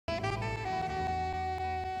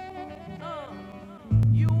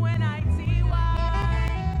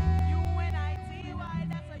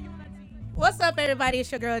up, everybody?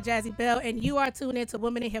 It's your girl, Jazzy Bell, and you are tuned into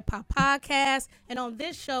Women in Hip Hop Podcast. And on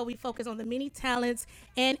this show, we focus on the many talents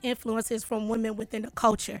and influences from women within the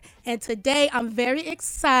culture. And today, I'm very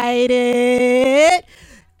excited.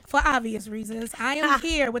 For obvious reasons, I am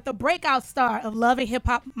here with the breakout star of Love and Hip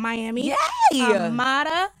Hop Miami,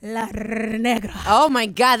 Amara LaNegra. Oh my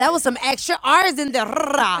God, that was some extra R's in there.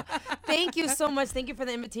 Thank you so much. Thank you for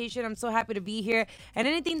the invitation. I'm so happy to be here. And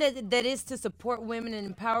anything that is to support women and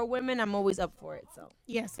empower women, I'm always up for it. So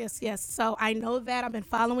Yes. So I know that. I've been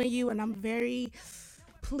following you, and I'm very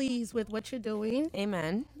pleased with what you're doing.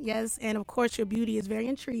 amen. Yes, and of course, your beauty is very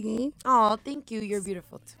intriguing. Oh, thank you. You're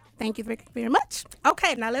beautiful too. Thank you very much.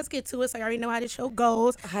 Okay, now let's get to it. So I already know how this show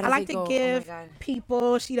goes. How does I like it to go? give Oh my God.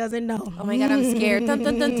 people she doesn't know. Oh my God, I'm scared. Dun,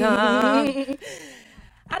 dun, dun, dun.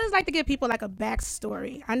 I just like to give people like a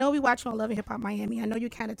backstory. I know we watch you on Love and Hip Hop Miami. I know you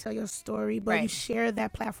kind of tell your story, but you Right. share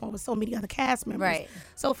that platform with so many other cast members. Right.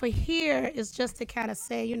 So for here, it's just to kind of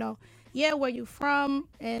say, where you from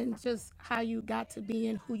and just how you got to be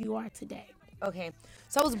and who you are today. Okay,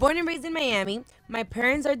 so I was born and raised in Miami. My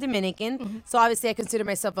parents are Dominican, so obviously I consider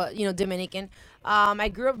myself a Dominican. I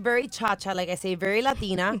grew up very cha-cha, like I say, very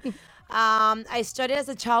Latina. I started as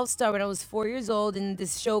a child star when I was 4 years old in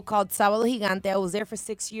this show called Sábado Gigante. I was there for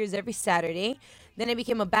 6 years every Saturday. Then I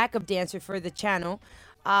became a backup dancer for the channel,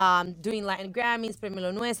 doing Latin Grammys, Premio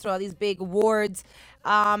Lo Nuestro, all these big awards.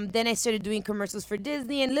 Then I started doing commercials for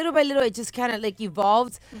Disney, and little by little, it just kind of like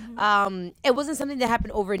evolved. It wasn't something that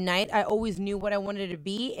happened overnight. I always knew what I wanted to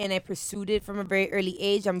be, and I pursued it from a very early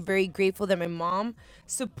age. I'm very grateful that my mom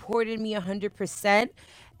supported me 100%.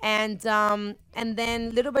 And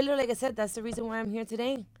then little by little, like I said, that's the reason why I'm here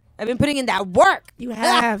today. I've been putting in that work. You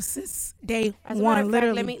have since day one,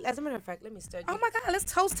 literally. As a matter of fact, let me start. Oh my God,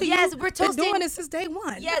 let's toast to you. Yes, we're toasting. Been doing this since day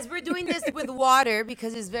one. Yes, we're doing this with water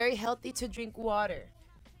because it's very healthy to drink water.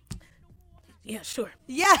 Yeah, sure.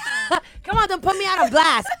 Yeah. Come on, don't put me on a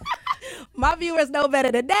blast. My viewers know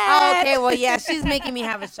better than that. Okay, well, yeah, she's making me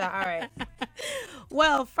have a shot. All right.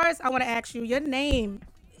 Well, first, I want to ask you, your name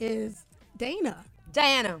is Dana.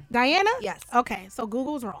 Diana. Diana? Yes. Okay, so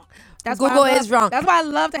Google's wrong. Google is wrong. That's why I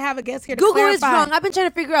love to have a guest here to Google clarify. is wrong. I've been trying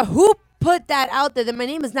to figure out who put that out there. That my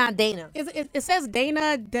name is not Dana. It says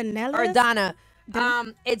Dana Danelis. Or Donna.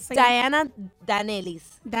 It's Diana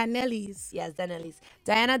Danelis. Danelis. Yes, Danelis.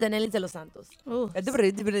 Diana Danelis de los Santos. Ooh.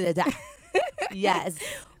 Yes.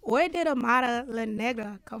 Where did Amara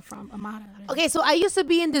LaNegra come from? Amara. Okay, so I used to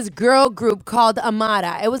be in this girl group called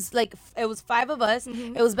Amara. It was five of us.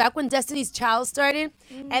 Mm-hmm. It was back when Destiny's Child started,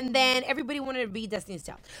 and then everybody wanted to be Destiny's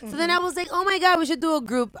Child. So then I was like, oh my God, we should do a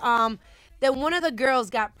group. Then one of the girls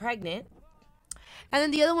got pregnant. And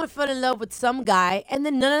then the other one fell in love with some guy. And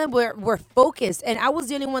then none of them were focused. And I was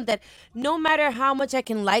the only one that no matter how much I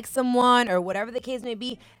can like someone or whatever the case may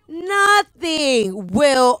be, nothing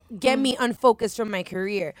will get me unfocused from my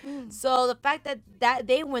career. So the fact that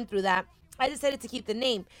they went through that, I decided to keep the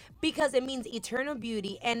name because it means eternal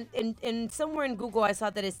beauty. And somewhere in Google, I saw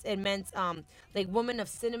that it meant like woman of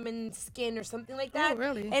cinnamon skin or something like that. Oh,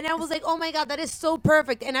 really? And I was like, oh my God, that is so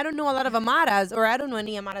perfect. And I don't know a lot of Amaras, or I don't know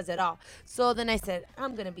any Amaras at all. So then I said,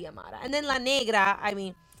 I'm going to be Amara. And then LaNegra, I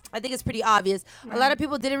mean, I think it's pretty obvious. Right. A lot of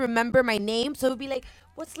people didn't remember my name. So it would be like,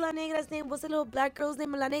 what's LaNegra's name? What's the little black girl's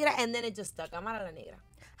name? LaNegra. And then it just stuck. Amara LaNegra.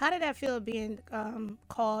 How did that feel being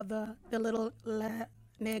called the little LaNegra?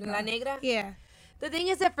 LaNegra? Yeah. The thing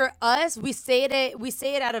is that for us, we say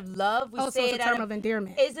it out of love. So it's a term of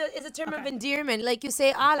endearment. It's a term of endearment. Like you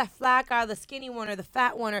say, la flaca, the skinny one, or the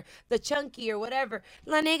fat one, or the chunky, or whatever.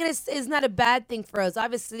 La negra is not a bad thing for us.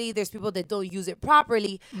 Obviously, there's people that don't use it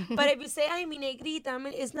properly. But if you say, ay, mi negrita, I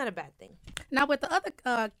mean, it's not a bad thing. Now, with the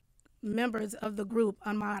other members of the group,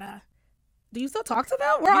 Amara, do you still talk to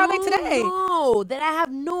them? Where are they today? No, that I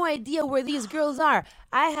have no idea where these girls are.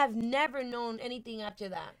 I have never known anything after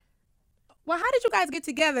that. Well, how did you guys get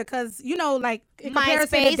together? Because, like, in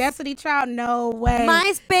comparison MySpace. to Destiny Child, no way.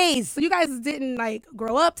 MySpace. So you guys didn't,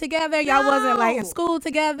 grow up together? Y'all wasn't, in school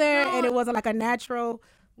together? No. And it wasn't, a natural...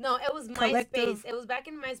 No, it was collective. MySpace. It was back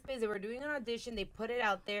in MySpace. They were doing an audition. They put it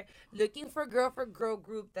out there, looking for girl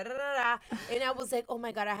group, da-da-da-da. And I was like, oh,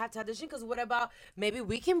 my God, I have to audition because what about maybe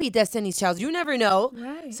we can be Destiny's Child? You never know.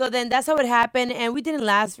 Right. So then that's how it happened. And we didn't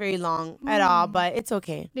last very long at all, but it's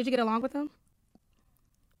okay. Did you get along with them?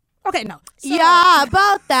 Okay, no. So, yeah,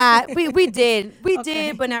 about that. We did. We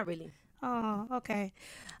did, but not really. Oh, okay.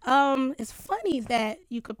 It's funny that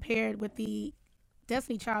you compared with the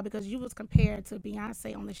Destiny Child because you was compared to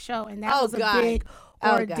Beyonce on the show, and that was a big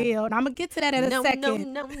ordeal. And I'm gonna get to that in a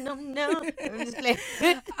second. No. I'm just playing.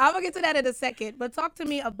 I'm gonna get to that in a second. But talk to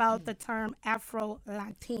me about the term Afro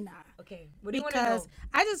Latina. Okay. What do you want to Because know?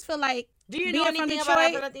 I just feel like Do you know being from anything about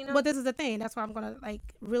Detroit, Afro-Latino? but this is the thing. That's why I'm gonna like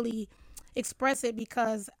really express it,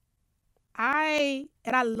 because I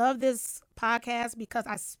love this podcast because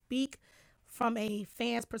I speak from a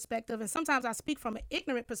fan's perspective, and sometimes I speak from an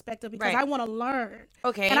ignorant perspective because I want to learn.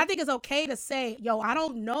 Okay. And I think it's okay to say, yo, I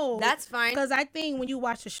don't know. That's fine. Because I think when you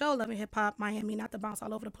watch the show Love and Hip Hop Miami, not to bounce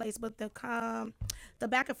all over the place, but the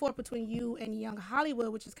back and forth between you and Young Hollywood,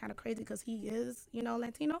 which is kind of crazy because he is,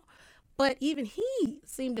 Latino. But even he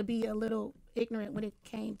seemed to be a little ignorant when it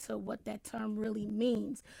came to what that term really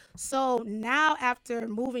means. So now, after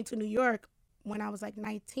moving to New York, when I was like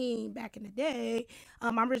 19 back in the day,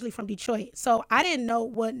 I'm originally from Detroit. So I didn't know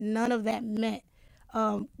what none of that meant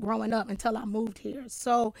growing up until I moved here.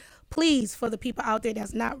 So please, for the people out there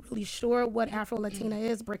that's not really sure what Afro-Latina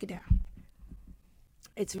is, break it down.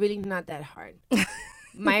 It's really not that hard.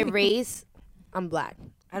 My race, I'm black.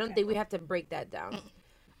 I don't think we have to break that down.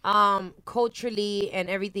 Culturally and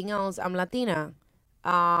everything else, I'm Latina.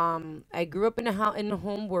 I grew up in a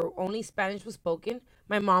home where only Spanish was spoken.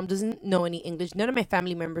 My mom doesn't know any English. None of my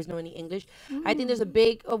family members know any English. I think there's a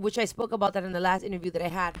big, which I spoke about that in the last interview that I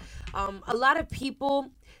had. A lot of people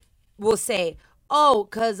will say, oh,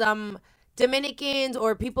 because Dominicans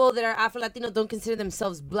or people that are Afro-Latino don't consider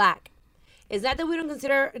themselves black. It's not that we don't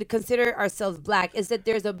consider ourselves black. It's that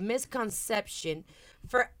there's a misconception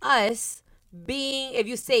for us being, if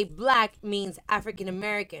you say black, means African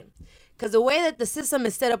American. Because the way that the system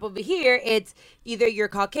is set up over here, it's either you're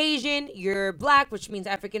Caucasian, you're black, which means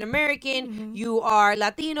African American, you are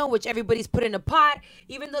Latino, which everybody's put in a pot.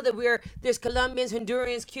 Even though there's Colombians,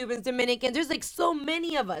 Hondurans, Cubans, Dominicans, there's like so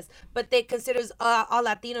many of us, but they consider all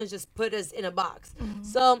Latinos, just put us in a box.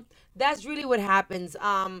 So that's really what happens.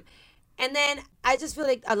 And then I just feel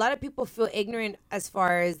like a lot of people feel ignorant as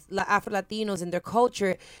far as Afro-Latinos and their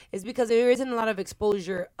culture is because there isn't a lot of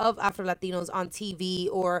exposure of Afro-Latinos on TV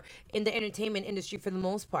or in the entertainment industry for the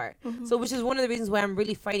most part. So which is one of the reasons why I'm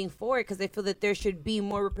really fighting for it, because I feel that there should be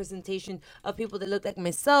more representation of people that look like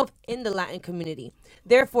myself in the Latin community.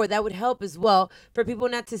 Therefore, that would help as well for people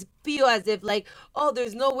not to feel as if like, oh,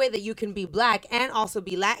 there's no way that you can be black and also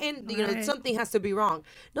be Latin. Right. You know, something has to be wrong.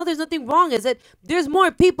 No, there's nothing wrong. Is that there's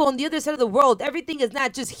more people on the other side of the world. Everything is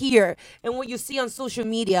not just here and what you see on social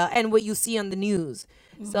media and what you see on the news.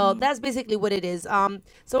 So that's basically what it is.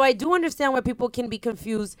 So I do understand why people can be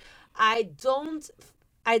confused. I don't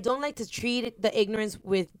like to treat the ignorance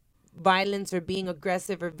with violence or being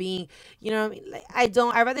aggressive or being, like I'd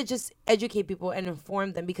rather just educate people and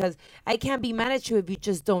inform them, because I can't be mad at you if you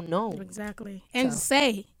just don't know. Exactly. And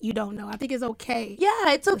say you don't know. I think it's okay.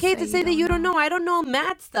 Yeah, it's okay to say that you don't know. I don't know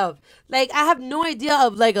math stuff. Like, I have no idea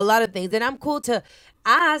of like a lot of things, and I'm cool to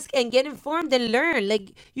ask and get informed and learn.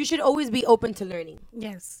 Like, you should always be open to learning.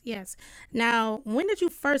 Yes. Now, when did you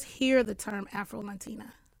first hear the term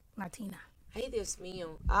Afro-Latina? Ay, Dios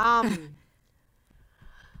mío.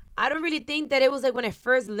 I don't really think that it was like when I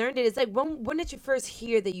first learned it. It's like, when did you first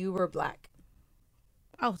hear that you were black?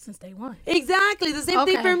 Oh, since day one. Exactly. The same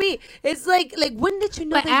thing for me. It's like when did you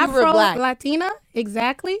know that Afro, you were black? Latina?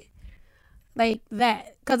 Exactly. Like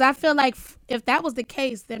that. Because I feel like if that was the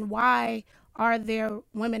case, then why are there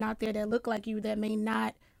women out there that look like you that may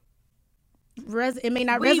not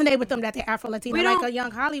resonate with them that they're Afro-Latina, like a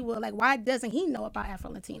Young Hollywood? Like, why doesn't he know about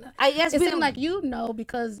Afro-Latina? I guess it seems like you know,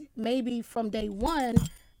 because maybe from day one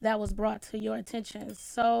that was brought to your attention.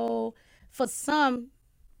 So for some,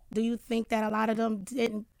 do you think that a lot of them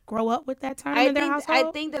didn't grow up with that term in their household?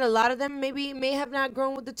 I think that a lot of them may have not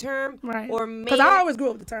grown with the term. Right. Or because I always grew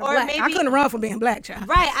up with the term black. I couldn't run from being black, child.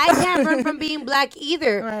 Right. I can't run from being black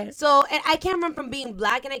either. Right. So, and I can't run from being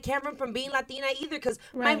black, and I can't run from being Latina either, because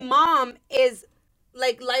my mom is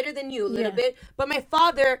like lighter than you a little bit, but my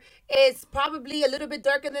father is probably a little bit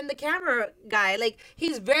darker than the camera guy. Like,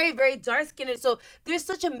 he's very, very dark skinned. So there's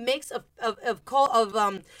such a mix of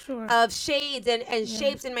shades and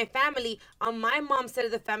shapes in my family. On my mom's side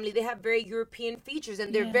of the family, they have very European features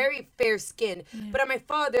and they're very fair skinned. But on my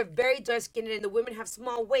father, they're very dark skinned, and the women have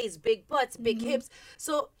small waists, big butts, big hips.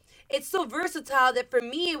 So it's so versatile that for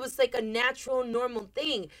me, it was like a natural, normal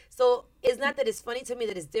thing. So it's not that it's funny to me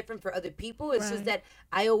that it's different for other people. It's just that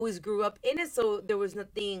I always grew up in it, so there was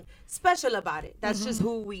nothing special about it. That's just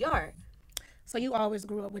who we are. So you always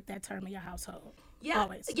grew up with that term in your household? Yeah,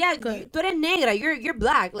 always. Yeah. Good. Tú eres negra. You're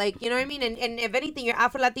black. Like, you know what I mean? And if anything, you're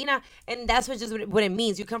Afro-Latina, and that's what it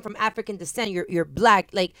means. You come from African descent. You're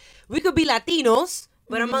black. Like, we could be Latinos,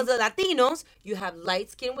 but amongst the Latinos, you have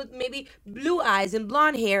light skin with maybe blue eyes and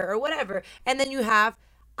blonde hair or whatever, and then you have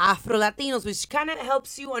Afro-Latinos, which kind of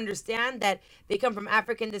helps you understand that they come from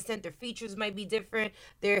African descent. Their features might be different.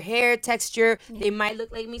 Their hair texture, they might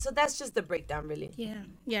look like me. So that's just the breakdown, really.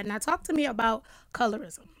 Yeah. Now talk to me about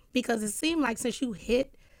colorism, because it seemed like since you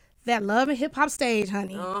hit that love and hip hop stage,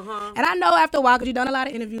 honey. And I know after a while, because you've done a lot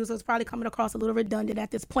of interviews, so it's probably coming across a little redundant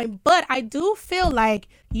at this point. But I do feel like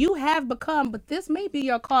you have become, but this may be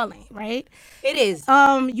your calling, right? It is.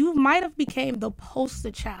 You might have became the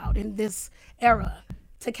poster child in this era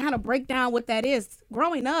to kind of break down what that is.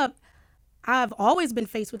 Growing up, I've always been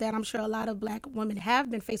faced with that. I'm sure a lot of black women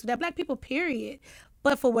have been faced with that. Black people, period.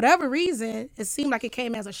 But for whatever reason, it seemed like it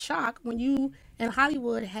came as a shock when you in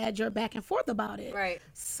Hollywood had your back and forth about it. Right.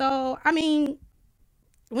 So, I mean,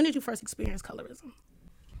 when did you first experience colorism?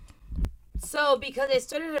 So, because I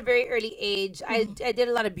started at a very early age, I did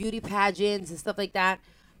a lot of beauty pageants and stuff like that.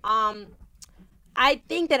 I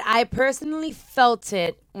think that I personally felt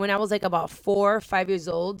it when I was like about 4 or 5 years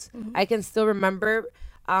old. I can still remember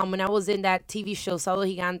when I was in that TV show,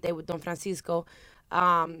 Sábado Gigante with Don Francisco.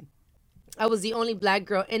 I was the only black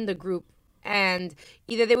girl in the group, and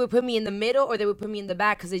either they would put me in the middle or they would put me in the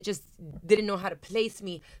back because they just didn't know how to place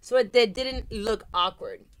me, so it didn't look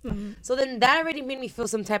awkward. So then that already made me feel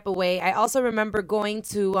some type of way. I also remember going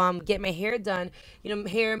to get my hair done,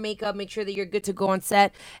 hair, makeup, make sure that you're good to go on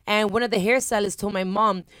set. And one of the hairstylists told my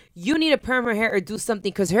mom, you need to perm her hair or do something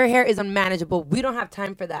because her hair is unmanageable. We don't have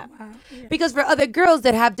time for that. Because for other girls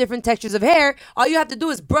that have different textures of hair, all you have to do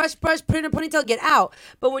is brush, put in a ponytail, get out.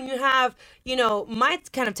 But when you have, my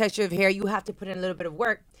kind of texture of hair, you have to put in a little bit of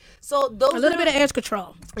work. So those a little bit of edge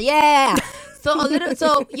control. Yeah. So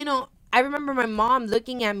I remember my mom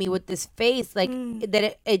looking at me with this face like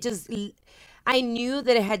that I knew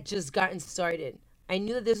that it had just gotten started. I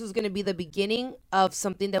knew that this was going to be the beginning of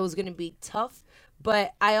something that was going to be tough,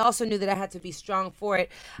 but I also knew that I had to be strong for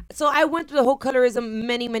it. So I went through the whole colorism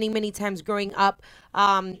many, many, many times growing up.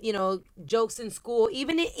 Jokes in school,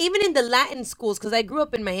 even in the Latin schools, because I grew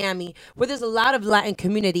up in Miami where there's a lot of Latin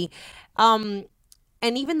community.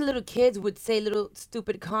 And even the little kids would say little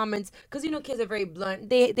stupid comments because, kids are very blunt.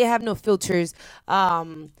 They have no filters.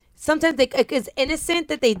 Sometimes it's innocent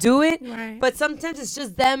that they do it, right, but sometimes it's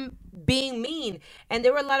just them being mean. And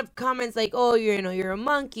there were a lot of comments like, oh, you're a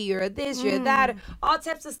monkey, you're a this, you're a that, all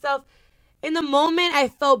types of stuff. In the moment, I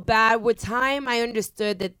felt bad. With time, I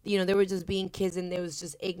understood that, they were just being kids and there was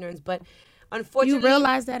just ignorance. But unfortunately... You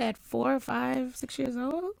realized that at 4, 5, 6 years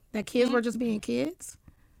old? That kids were just being kids?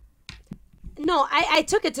 No, I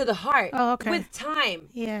took it to the heart. Oh, okay. With time.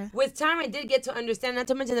 Yeah. With time, I did get to understand. Not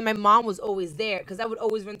to mention that my mom was always there because I would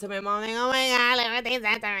always run to my mom like, oh my God, like, everything's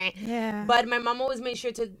that to me. Yeah. But my mom always made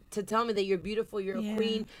sure to tell me that you're beautiful, you're a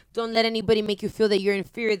queen. Don't let anybody make you feel that you're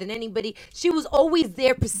inferior than anybody. She was always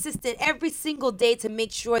there, persistent, every single day to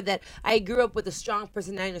make sure that I grew up with a strong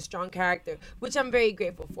personality and a strong character, which I'm very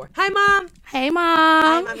grateful for. Hi, Mom. Hey, Mom.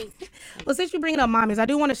 Hi, Mommy. Well, since you bring up mommies, I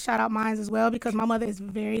do want to shout out mine as well because my mother is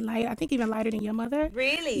very light. I think even lighter than your mother.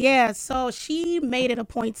 Really? Yeah, so she made it a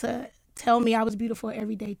point to tell me I was beautiful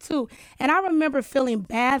every day too. And I remember feeling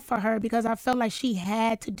bad for her because I felt like she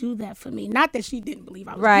had to do that for me. Not that she didn't believe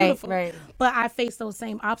I was beautiful. Right. But I faced those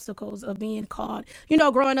same obstacles of being called,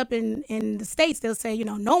 growing up in the States, they'll say,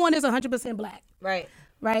 no one is 100% black.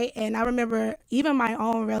 Right. And I remember even my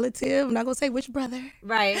own relative, I'm not going to say which brother.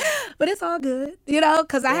 Right. But it's all good,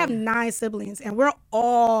 because I have 9 siblings and we're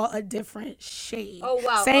all a different shade. Oh,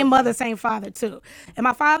 wow. Same mother, same father, too. And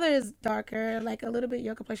my father is darker, like a little bit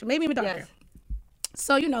your complexion, maybe even darker. Yes.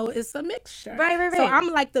 So, it's a mixture. Right. So I'm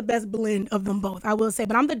like the best blend of them both, I will say.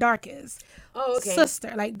 But I'm the darkest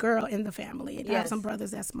sister, like girl in the family. And I have some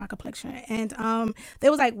brothers that's my complexion. And they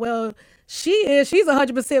was like, well, she's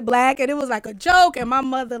 100% black. And it was like a joke. And my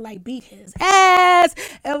mother like beat his ass.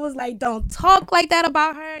 And was like, don't talk like that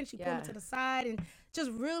about her. And she pulled me to the side and just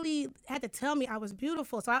really had to tell me I was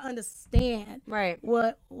beautiful. So I understand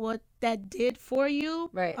what that did for you.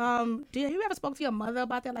 Right. Did you ever spoke to your mother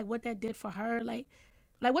about that? Like what that did for her? Like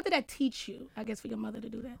what did that teach you, I guess, for your mother to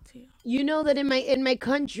do that to you? You know that in my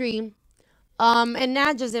country, and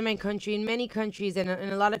not just in my country, in many countries, and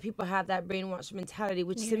a lot of people have that brainwashed mentality,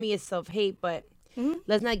 which to me is self-hate, but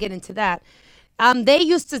let's not get into that. They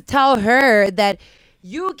used to tell her that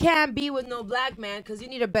you can't be with no black man because you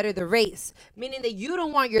need to better the race. Meaning that you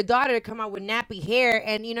don't want your daughter to come out with nappy hair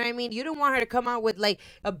and, you know what I mean? You don't want her to come out with like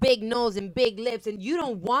a big nose and big lips. And you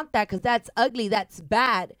don't want that because that's ugly. That's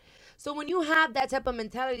bad. So when you have that type of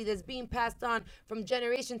mentality that's being passed on from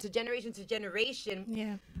generation to generation to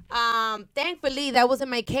generation, thankfully that wasn't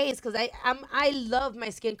my case because I love my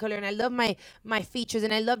skin color and I love my features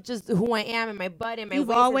and I love just who I am and my butt and my waist.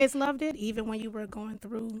 You've always loved it, even when you were going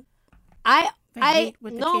through hate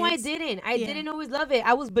with the No, kids. I didn't. I didn't always love it.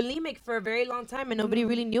 I was bulimic for a very long time and nobody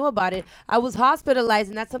really knew about it. I was hospitalized,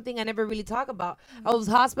 and that's something I never really talk about. I was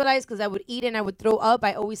hospitalized because I would eat and I would throw up.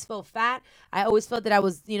 I always felt fat. I always felt that I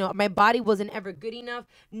was, my body wasn't ever good enough.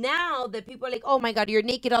 Now that people are like, oh my God, you're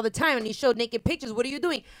naked all the time and you showed naked pictures. What are you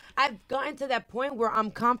doing? I've gotten to that point where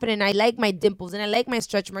I'm confident. I like my dimples and I like my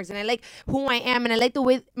stretch marks and I like who I am and I like the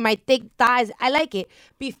way my thick thighs. I like it.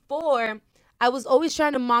 Before, I was always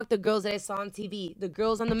trying to mock the girls that I saw on TV, the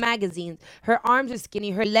girls on the magazines. Her arms are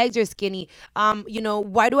skinny, her legs are skinny.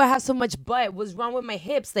 Why do I have so much butt? What's wrong with my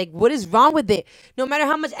hips? Like, what is wrong with it? No matter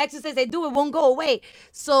how much exercise I do, it won't go away.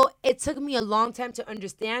 So it took me a long time to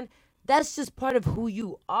understand that's just part of who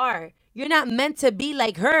you are. You're not meant to be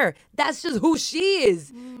like her. That's just who she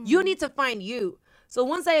is. You need to find you. So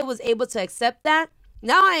once I was able to accept that,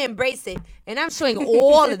 now I embrace it, and I'm showing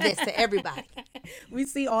all of this to everybody. We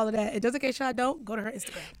see all of that. And just in case y'all don't, go to her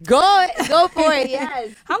Instagram. Go for it,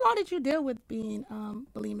 yes. How long did you deal with being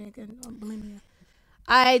bulimic and bulimia?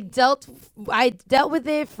 I dealt with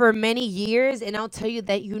it for many years, and I'll tell you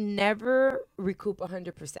that you never recoup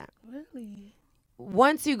 100%. Really?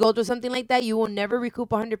 Once you go through something like that, you will never recoup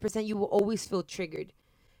 100%. You will always feel triggered.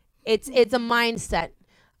 It's a mindset.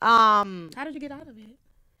 How did you get out of it?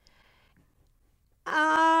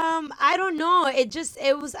 I don't know.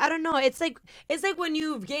 I don't know. It's like when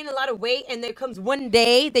you've gained a lot of weight and there comes one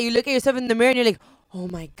day that you look at yourself in the mirror and you're like, oh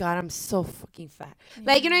my God, I'm so fucking fat. Yeah.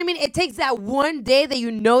 Like, you know what I mean? It takes that one day that you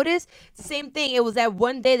notice. Same thing. It was that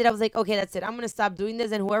one day that I was like, okay, that's it. I'm going to stop doing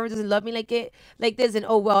this. And whoever doesn't love me like this, and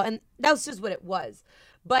oh well. And that was just what it was.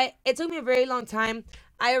 But it took me a very long time.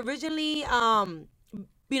 I originally,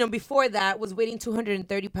 before that was weighing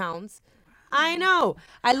 230 pounds. I know.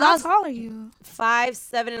 I lost. How tall are you?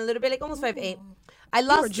 5'7" and a little bit, like almost 5'8". I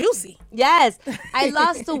lost. You were juicy. Yes, I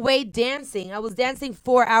lost the weight dancing. I was dancing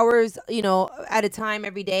 4 hours, at a time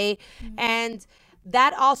every day, and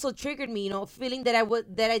that also triggered me, feeling that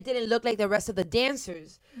I didn't look like the rest of the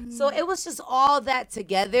dancers. So it was just all that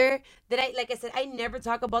together that like I said, I never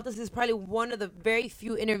talk about this. This is probably one of the very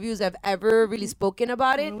few interviews I've ever really spoken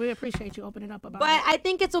about it. Well, we appreciate you opening up about it. But I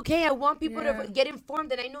think it's okay. I want people to get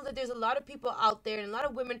informed, and I know that there's a lot of people out there and a lot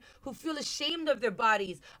of women who feel ashamed of their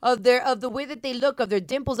bodies, of the way that they look, of their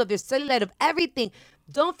dimples, of their cellulite, of everything.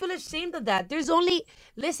 Don't feel ashamed of that. There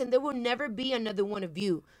will never be another one of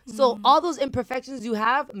you. So all those imperfections you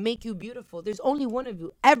have make you beautiful. There's only one of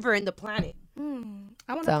you ever in the planet.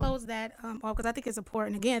 I want to close that off because I think it's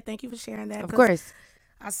important. Again, thank you for sharing that. Of course.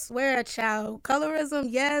 I swear, child, colorism,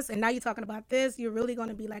 yes. And now you're talking about this. You're really going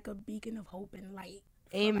to be like a beacon of hope and light.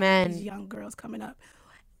 Amen. For these young girls coming up.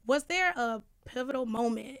 Was there a pivotal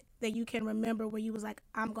moment that you can remember where you was like,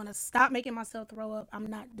 I'm going to stop making myself throw up. I'm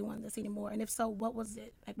not doing this anymore. And if so, what was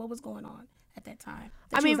it? Like, what was going on at that time?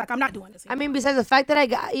 That was like, I'm not doing this anymore. Besides the fact that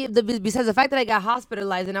I got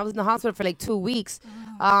hospitalized and I was in the hospital for like 2 weeks,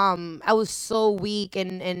 I was so weak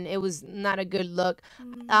and it was not a good look.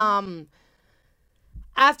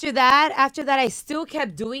 After that, I still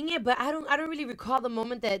kept doing it, but I don't really recall the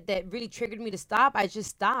moment that really triggered me to stop. I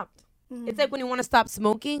just stopped. It's like when you want to stop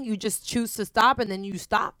smoking, you just choose to stop and then you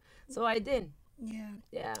stop. So I did.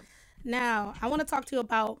 Yeah. Now, I want to talk to you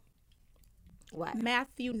about what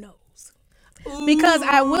Matthew knows. Ooh. Because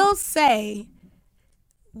I will say,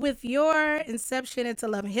 with your inception into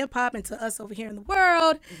Love and Hip Hop and to us over here in the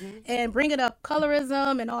world, and bringing up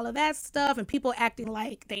colorism and all of that stuff, and people acting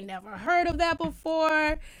like they never heard of that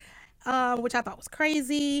before, which I thought was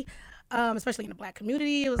crazy. Especially in the Black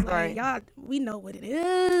community, it was like, y'all, we know what it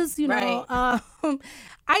is, you know.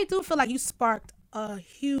 I do feel like you sparked a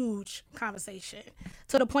huge conversation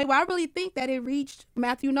to the point where I really think that it reached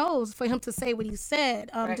Matthew Knowles for him to say what he said.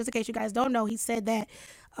 Just in case you guys don't know, he said that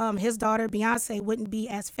his daughter Beyonce wouldn't be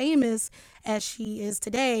as famous as she is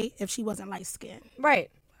today if she wasn't light-skinned.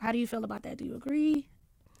 Right. How do you feel about that? Do you agree?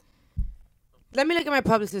 Let me look at my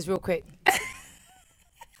publicist real quick.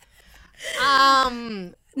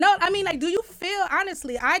 No, I mean, like, do you feel,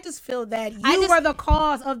 honestly, I just feel that you were the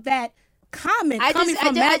cause of that comment coming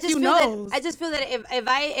from Matthew Knowles. I just feel that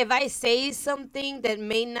if I say something that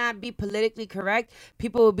may not be politically correct,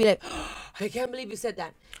 people will be like, oh, I can't believe you said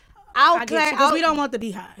that. Because we don't want the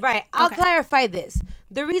beehive. Right. I'll clarify this.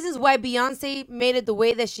 The reasons why Beyonce made it the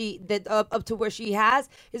way that up to where she has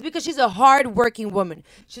is because she's a hard-working woman.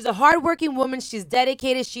 She's a hard-working woman. She's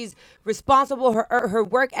dedicated. She's responsible. Her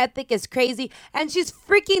work ethic is crazy. And she's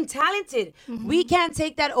freaking talented. We can't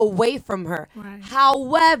take that away from her. Right.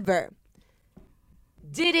 However,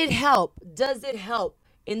 did it help? Does it help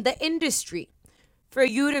in the industry for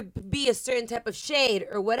you to be a certain type of shade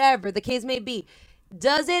or whatever the case may be?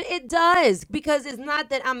 Does it? It does. Because it's not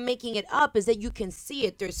that I'm making it up. It's that you can see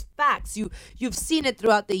it. There's facts. You've seen it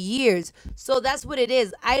throughout the years. So that's what it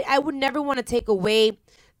is. I would never want to take away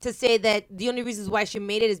to say that the only reasons why she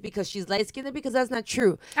made it is because she's light-skinned, because that's not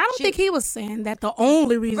true. I don't think he was saying that the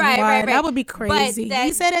only reason why. Right. That would be crazy.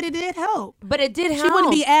 He said that it did help. But it did help. She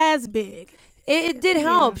wouldn't be as big. It did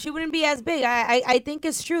help. She wouldn't be as big. I think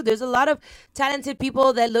it's true. There's a lot of talented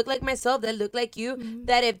people that look like myself, that look like you,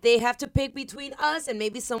 that if they have to pick between us and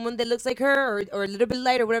maybe someone that looks like her or a little bit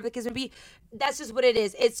lighter, whatever the case may be, that's just what it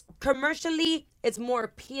is. It's commercially, it's more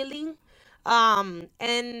appealing.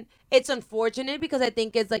 And it's unfortunate because I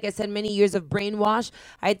think it's, like I said, many years of brainwash.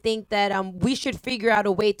 I think that we should figure out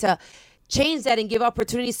a way to change that and give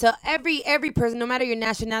opportunities to every person, no matter your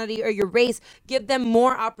nationality or your race. Give them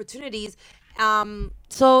more opportunities.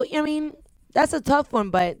 So I mean, that's a tough one,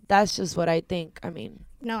 but that's just what I think. I mean,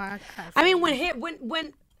 no, I mean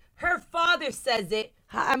when her father says it,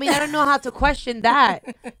 I mean, I don't know how to question that.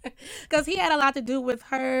 Because he had a lot to do with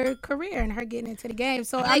her career and her getting into the game.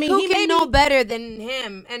 So, like, I mean, who can know better than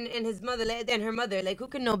him and his mother and her mother? Like, who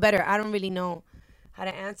can know better? I don't really know how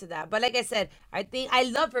to answer that. But like I said, I think I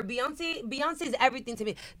love her. Beyonce is everything to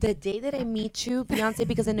me. The day that I meet you, Beyonce,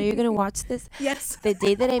 because I know you're going to watch this. Yes. The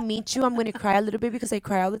day that I meet you, I'm going to cry a little bit because I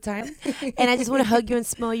cry all the time. And I just want to hug you and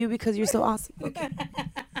smell you because you're so awesome. Okay.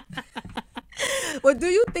 Well, do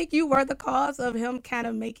you think you were the cause of him kind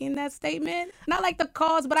of making that statement? Not like the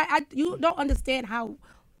cause, but you don't understand how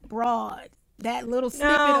broad that little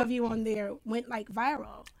snippet of you on there went like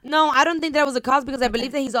viral. No, I don't think that was a cause because I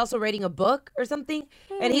believe that he's also writing a book or something,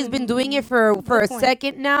 and he's been doing it for a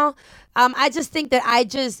second now. I just think that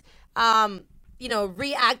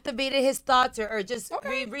reactivated his thoughts or just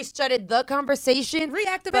restarted the conversation.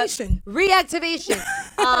 Reactivation.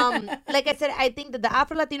 Like I said, I think that the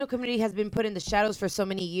Afro-Latino community has been put in the shadows for so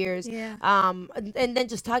many years. Yeah. And then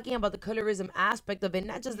just talking about the colorism aspect of it,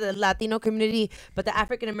 not just the Latino community, but the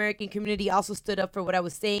African-American community also stood up for what I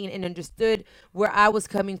was saying and understood where I was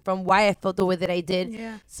coming from, why I felt the way that I did.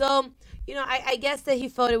 Yeah. So, I guess that he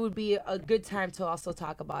felt it would be a good time to also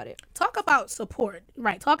talk about it. Talk about support,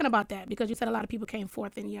 right? Talking about that, because you said a lot of people came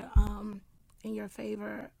forth in your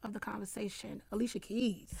favor of the conversation. Alicia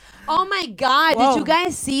Keys. Oh my God! Whoa. Did you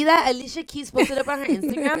guys see that? Alicia Keys posted up on her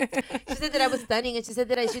Instagram. She said that I was stunning, and she said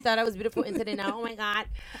that she thought I was beautiful inside and out. Oh my God!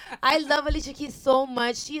 I love Alicia Keys so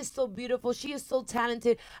much. She is so beautiful. She is so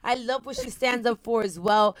talented. I love what she stands up for as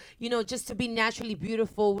well. Just to be naturally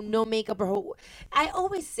beautiful, no makeup or whole. I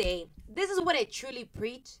always say this is what I truly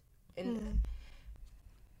preach, and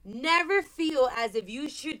never feel as if you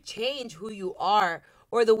should change who you are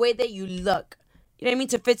or the way that you look. You know what I mean?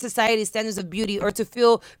 To fit society's standards of beauty or to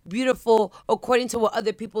feel beautiful according to what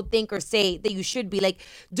other people think or say that you should be. Like,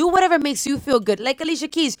 do whatever makes you feel good. Like Alicia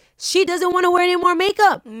Keys, she doesn't want to wear any more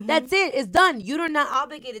makeup. That's it. It's done. You're not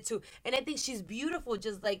obligated to. And I think she's beautiful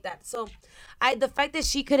just like that. So the fact that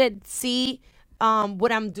she could see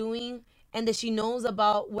what I'm doing and that she knows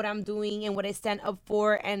about what I'm doing and what I stand up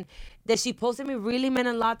for and that she posted me really meant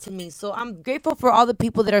a lot to me. So I'm grateful for all the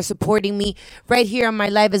people that are supporting me right here on my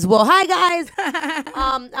live as well. Hi, guys.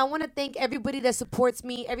 I want to thank everybody that supports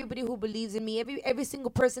me, everybody who believes in me, every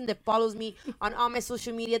single person that follows me on all my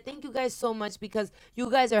social media. Thank you guys so much because you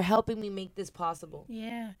guys are helping me make this possible.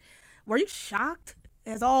 Yeah. Were you shocked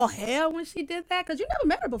as all hell when she did that? Because you never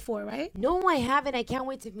met her before, right? No, I haven't. I can't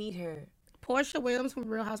wait to meet her. Portia Williams from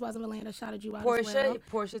Real Housewives of Atlanta shouted you out as well.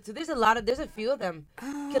 Portia too. There's a few of them.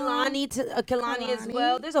 Kalani as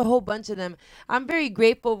well. There's a whole bunch of them. I'm very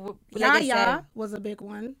grateful. Like Yaya was a big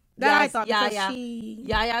one. That yes, I thought Yaya. she...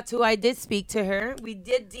 Yaya too. I did speak to her. We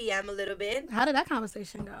did DM a little bit. How did that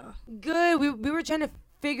conversation go? Good. We were trying to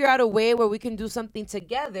figure out a way where we can do something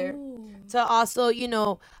together to also,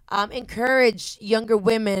 encourage younger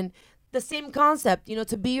women. The same concept,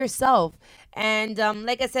 to be yourself. And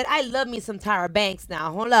like I said, I love me some Tyra Banks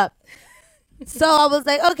now. Hold up. So I was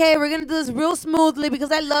like, okay, we're going to do this real smoothly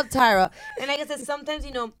because I love Tyra. And like I said, sometimes,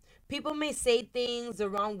 people may say things the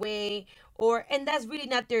wrong way and that's really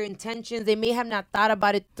not their intentions. They may have not thought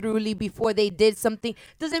about it thoroughly before they did something.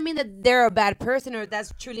 Doesn't mean that they're a bad person or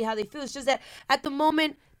that's truly how they feel. It's just that at the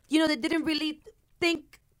moment, they didn't really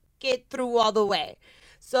think it through all the way.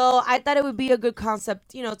 So I thought it would be a good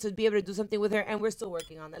concept, to be able to do something with her, and we're still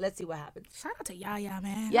working on that. Let's see what happens. Shout out to Yaya,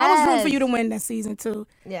 man. Yes. I was rooting for you to win that season, too.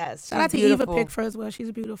 Yes, Shout out to Eva Pickford as well.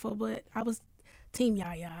 She's beautiful, but I was Team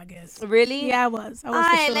Yaya, I guess. Really? Yeah, I was.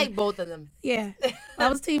 I like both of them. Yeah, I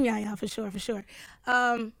was Team Yaya for sure.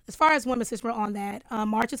 As far as women, since we're on that,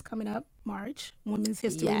 March is coming up. March, Women's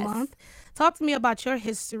History Yes. Month. Talk to me about your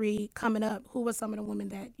history coming up. Who were some of the women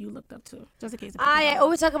that you looked up to? Just in case. I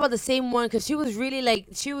always talk about the same one because she was really like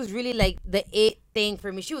the it thing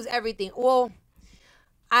for me. She was everything. Well,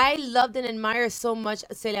 I loved and admired so much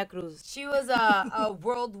Celia Cruz. She was a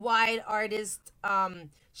worldwide artist.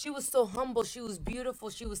 She was so humble. She was beautiful.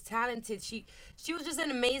 She was talented. She was just an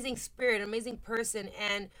amazing spirit, amazing person.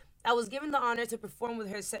 And I was given the honor to perform with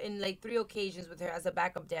her in like 3 occasions with her as a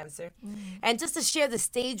backup dancer. And just to share the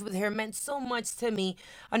stage with her meant so much to me.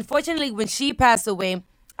 Unfortunately, when she passed away,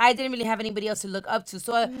 I didn't really have anybody else to look up to.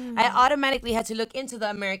 So I automatically had to look into the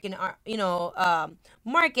American,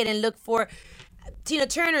 market and look for Tina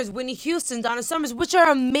Turner's, Whitney Houston, Donna Summers, which are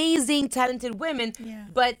amazing, talented women. Yeah.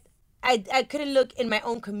 But I couldn't look in my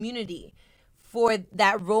own community for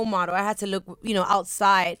that role model. I had to look,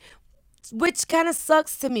 outside, which kind of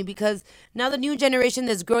sucks to me because now the new generation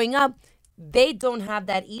that's growing up, they don't have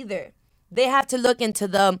that either. They have to look into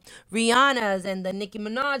the Rihannas and the Nicki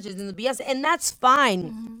Minaj's and the Beyonce, and that's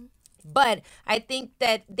fine. But I think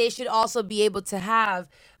that they should also be able to have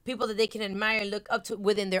people that they can admire and look up to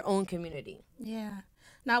within their own community. Yeah.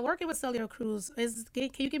 Now, working with Celia Cruz, can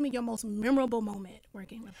you give me your most memorable moment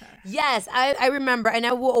working with her? Yes, I remember, and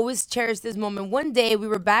I will always cherish this moment. One day we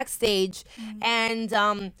were backstage, and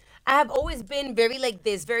I have always been very like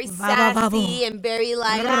this, very sassy and very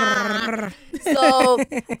like. So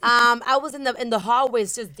I was in the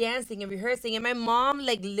hallways just dancing and rehearsing, and my mom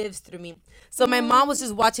like lives through me. So my mom was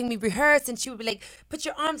just watching me rehearse, and she would be like, "Put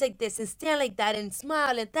your arms like this and stand like that and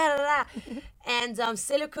smile and da da da." And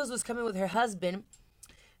Celia Cruz was coming with her husband.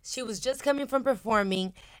 She was just coming from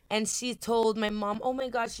performing, and she told my mom, "Oh my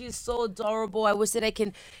God, she is so adorable. I wish that I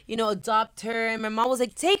can, adopt her." And my mom was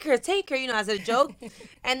like, take her, as a joke.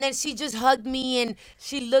 And then she just hugged me, and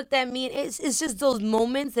she looked at me, and it's just those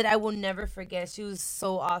moments that I will never forget. She was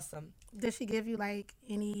so awesome. Did she give you like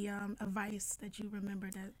any advice that you remember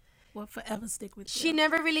that will forever stick with you? She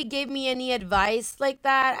never really gave me any advice like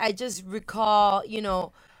that. I just recall,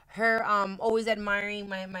 her always admiring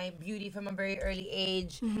my beauty from a very early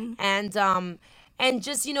age, and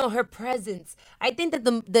just her presence. I think that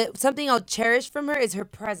the something I'll cherish from her is her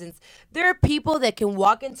presence. There are people that can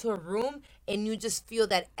walk into a room and you just feel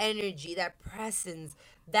that energy, that presence.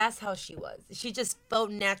 That's how she was. She just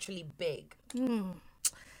felt naturally big.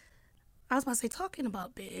 I was about to say talking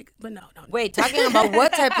about big, but no. Wait, talking about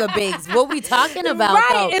what type of bigs? What we talking about? Right,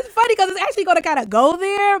 though? it's funny because it's actually going to kind of go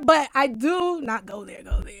there, but I do not go there.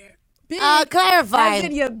 Big, Clarify. as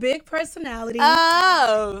in your big personality.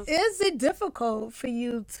 Oh. Is it difficult for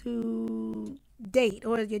you to date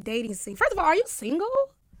or your dating scene? First of all, are you single?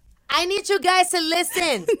 I need you guys to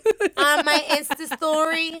listen on my Insta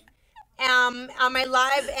story, on my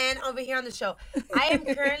live, and over here on the show. I am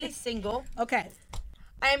currently single. Okay.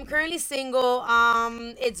 I am currently single.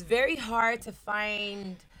 It's very hard to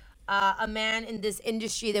find a man in this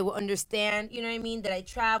industry that will understand, you know what I mean, that I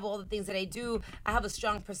travel, all the things that I do. I have a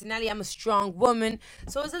strong personality. I'm a strong woman.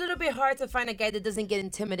 So it's a little bit hard to find a guy that doesn't get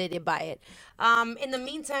intimidated by it. In the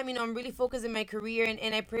meantime, I'm really focused in my career,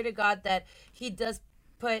 and I pray to God that he does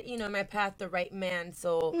put, in my path the right man.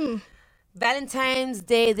 So Valentine's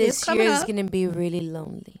Day this year is going to be really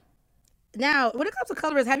lonely. Now, when it comes to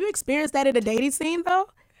colorist, have you experienced that in the dating scene, though?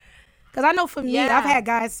 Because I know for me, I've had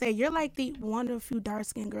guys say, you're like the one of the few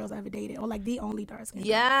dark-skinned girls I ever dated, or like the only dark-skinned girl.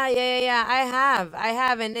 Yeah. I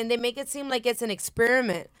have. And they make it seem like it's an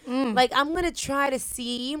experiment. Like, I'm going to try to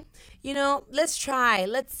see, let's try.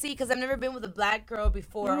 Let's see, because I've never been with a black girl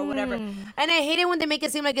before or whatever. And I hate it when they make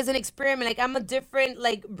it seem like it's an experiment. Like, I'm a different,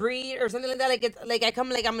 like, breed or something like that. Like, it's like I come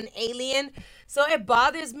like I'm an alien. So it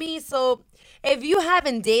bothers me. So if you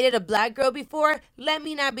haven't dated a black girl before, let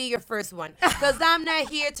me not be your first one. Because I'm not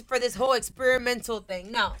here for this whole experimental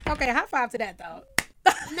thing. No. Okay, high five to that, though.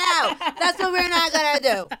 No, that's what we're not going to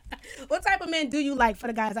do. What type of men do you like for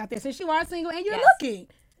the guys out there? Since you are single and you're looking.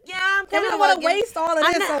 Yeah, I'm kind We of don't want to waste all of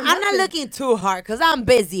this on I'm not nothing. looking too hard because I'm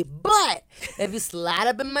busy. But if you slide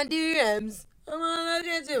up in my DMs, I'm gonna look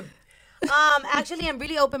at you. Actually, I'm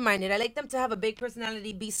really open-minded. I like them to have a big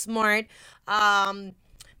personality, be smart.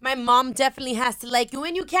 My mom definitely has to like you,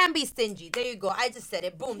 and you can be stingy. There you go. I just said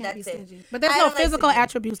it. Boom, that's it. But there's I no don't like physical stingy.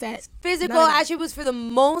 attributes that. Physical none of that. attributes for the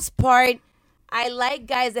most part. I like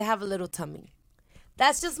guys that have a little tummy.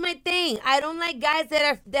 That's just my thing. I don't like guys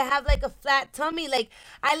that have like a flat tummy. Like,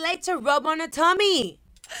 I like to rub on a tummy.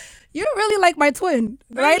 You're really like my twin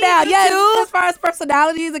right Really? now. You Yes, too? as far as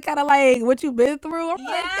personalities and kind of like what you've been through. I'm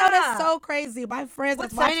like, yo, Yeah. that's so crazy. My friends What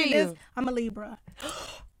that's sign watching are you? this, I'm a Libra.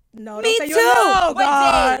 No, Me don't say too. you're no, What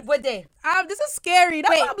God. day? What day? This is scary. That's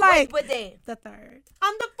Wait, why I'm like what day? the 3rd.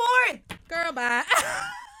 I'm the 4th. Girl, bye.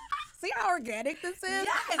 See how organic this is? Yes.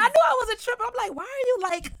 I knew I was a trip. I'm like, why are you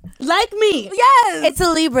Like me. Yes. It's a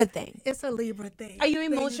Libra thing. It's a Libra thing. Are you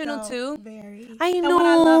There emotional go. too? Very. I And know. when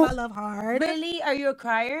I love hard. Really? Are you a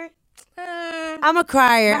crier? Uh, I'm a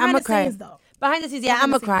crier. behind I'm a the crier. scenes, though. Behind the scenes, yeah, Behind I'm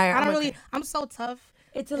the a scenes. crier. I don't really. I'm so tough.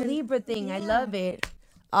 It's a Libra thing. I love it.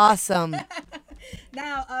 Awesome.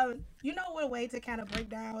 Now, you know what way to kind of break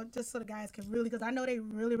down, just so the guys can really, because I know they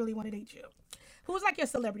really, really want to date you. Who's like your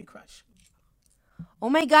celebrity crush? Oh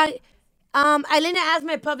my God. Elena asked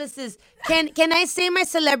my publicist, can I say my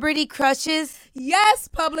celebrity crushes? Yes,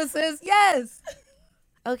 publicist. Yes.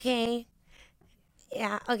 Okay.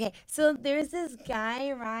 Yeah, okay. So there's this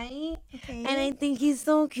guy, right? Okay. And I think he's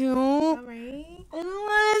so cute. All right. I don't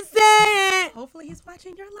want to say it. Hopefully, he's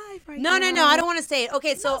watching your life right No, now. I don't want to say it.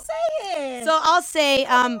 Okay, so Don't say it. so I'll say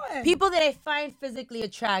on. people that I find physically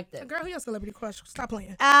attractive. Girl, who your celebrity crush? Stop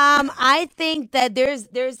playing. I think that there's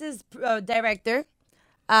this director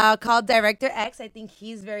called Director X. I think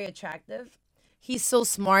he's very attractive. He's so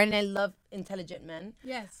smart, and I love intelligent men.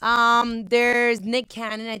 Yes. There's Nick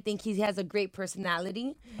Cannon. I think he has a great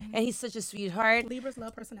personality, and he's such a sweetheart. Libras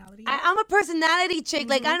love personality. I'm a personality chick.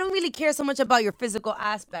 Like, I don't really care so much about your physical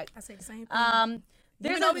aspect. I say the same thing.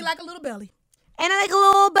 There's Even though we like a little belly. and I like a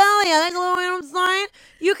little belly. I like a little, you know what I'm saying?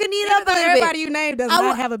 You can eat up a little Everybody bit. you name does I not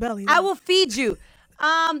will- have a belly. I will feed you.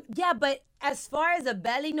 Yeah, but as far as the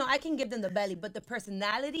belly, no, I can give them the belly. But the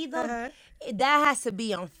personality, though, Uh-huh. that has to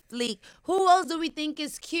be on fleek. Who else do we think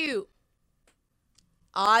is cute?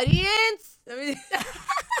 Audience?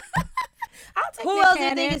 I'll take Who Nick else do you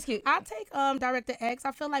Cannon. think is cute? I'll take Director X.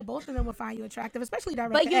 I feel like both of them would find you attractive, especially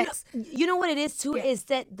Director But X. you know what it is too? Yeah. Is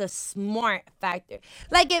that the smart factor?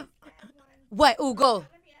 Like if what? Ooh, go.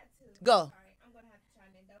 Go.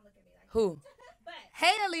 Who?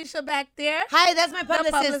 Hey, Alicia back there. Hi, that's my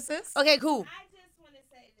publicist. publicist. Okay, cool. I just want to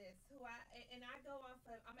say this. And I go off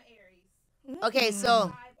of, I'm an Aries. Okay, so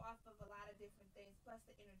Vibe off of a lot of different things, plus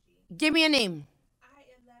the energy. give me a name. I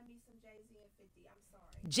love me some Jay-Z and 50. I'm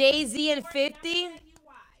sorry. Jay-Z and I'll 50. tell you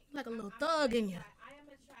why. Like a little thug in you. I am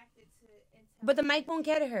attracted to intelligence. But the mic won't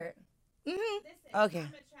get her. Mm-hmm. Listen, Okay.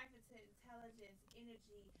 I'm attracted to intelligence,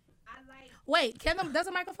 energy. I like. Wait, does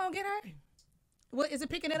the microphone get her? What is it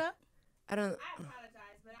picking it up? I don't. I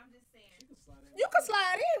apologize, but I'm just saying. You can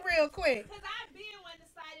slide in real quick. Because I've been wanting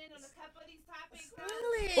to slide in on a couple of these topics.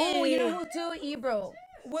 Really? Oh, you know who too? Ebro.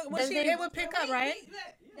 What she it would pick up, right?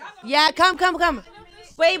 Yeah, come.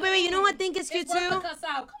 Wait. You know what I think is cute It's worth the too? cuss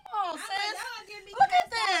out. Come on, sis. Look Look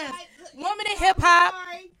at this. Woman in hip hop.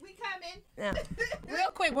 Sorry, we coming. Yeah.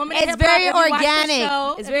 Real quick, woman in It's hip hop. very If you watch the organic.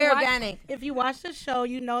 show- It's if you very watch- organic. If you watch the show,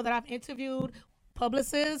 you know that I've interviewed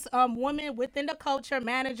publicists, women within the culture,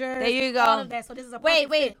 managers. There you go. All of that. So this is a Wait.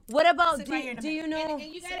 perfect fit. What about? Sit right here in the Do you know?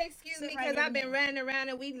 And you gotta excuse me sit right because here I've been in running around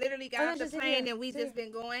and we literally got Oh, off the just sit plane here. and we Sit just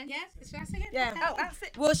been going. Yes, should I say it? Yeah. Oh, I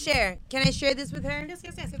sit. We'll share. Can I share this with her? Yes.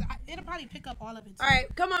 It'll probably pick up all of it. All right,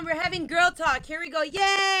 come on. We're having girl talk. Here we go. Yay!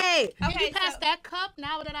 Can Okay, you pass so- that cup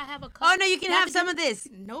now that I have a cup? Oh no, you can Not have to some get- of this.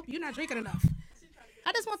 Nope, you're not drinking enough.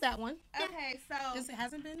 I just want that one. Okay, so It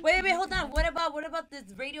hasn't been. Wait, hold on. What about this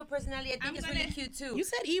radio personality? I think I'm it's gonna- really cute too. You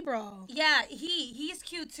said Ebro. Yeah, he's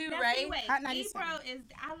cute too, now, right? see, wait, Hot 97. Ebro is.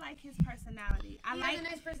 I like his personality. I He like. has a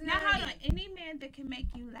nice Now hold on. personality. Any man that can make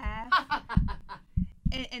you laugh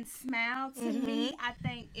and smile to me, I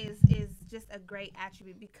think is just a great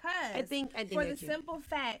attribute because I think for they're the cute. simple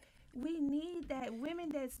fact. We need that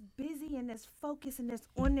women that's busy and that's focused and that's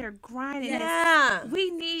on their grind. And Yeah.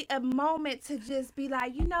 we need a moment to just be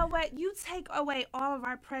like, you know what? You take away all of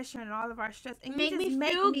our pressure and all of our stress, and Make you just me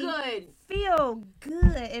make feel me good. feel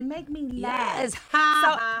good and make me laugh. Yes.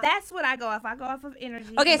 So that's what I go off. I go off of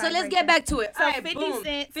energy. Okay, and so let's vibration. get back to it. So All right, 50 boom.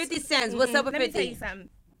 cents. 50 cents. What's up with Let me tell you 50? something.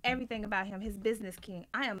 Everything about him, his business king.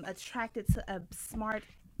 I am attracted to a smart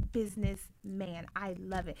business man. I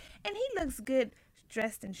love it, and he looks good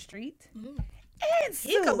dressed in street. And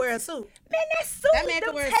He could suits. wear a suit. Man, that suit, That man could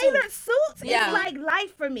them wear a tailored suits Yeah. is like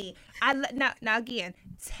life for me. Now again,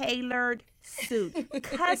 tailored suit,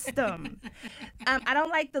 custom. I don't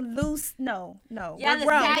like the loose. No. Yeah, we're the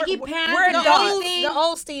grown. saggy We're pants, We're the adults. old thing. The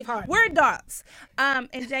old Steve Harvey. We're adults. And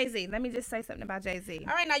Jay-Z. Let me just say something about Jay-Z.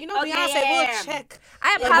 All right, now you know Okay, Beyonce yeah. will check.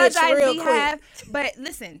 I Yeah, apologize, real Beehive, but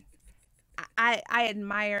listen. I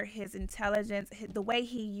admire his intelligence, the way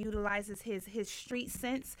he utilizes his street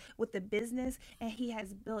sense with the business, and he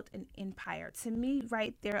has built an empire. To me,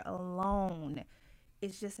 right there alone,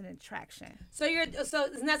 is just an attraction. So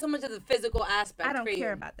it's not so much of the physical aspect. I don't for care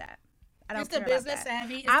you. about that. I don't It's the care about business that.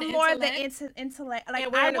 savvy. It's I'm the more intellect. the intellect. Like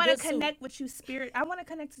And wearing I a want to good suit. connect with you spirit. I want to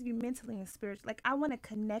connect with you mentally and spiritually. Like I want to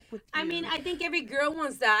connect with you. I mean, I think every girl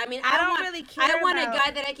wants that. I mean, I don't want, really care I want about- a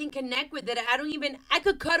guy that I can connect with. That I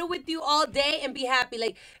could cuddle with you all day and be happy.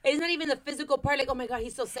 Like it's not even the physical part. Like, oh my God,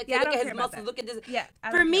 he's so sexy. Yeah, I Look don't at his care about muscles. that. Look at this. Yeah,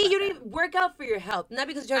 I For don't me, care you about don't even work out for your health, not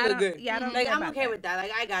because you're trying to look don't- good. yeah, I don't like care I'm about okay that. with that.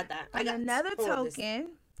 Like I got that. I And got another all of this.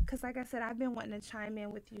 token, because like I said, I've been wanting to chime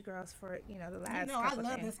in with you girls for the last. You know, I couple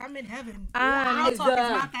love days. this. I'm in heaven. Um, Girl talk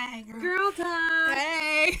is my thing, girl. Girl time.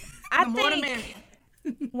 Hey. I The more the think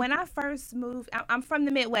merrier. when I first moved, I'm from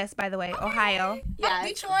the Midwest, by the way, Ohio. Yeah.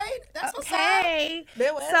 Detroit. That's what's up. Okay.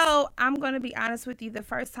 Midwest. So I'm going to be honest with you. The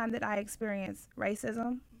first time that I experienced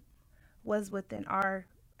racism was within our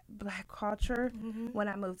Black culture when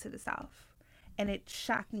I moved to the South. And it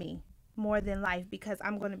shocked me more than life because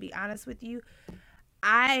I'm going to be honest with you.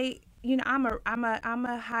 I'm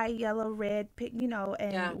a high yellow red pick,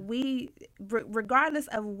 and we, regardless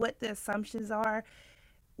of what the assumptions are,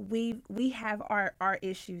 we have our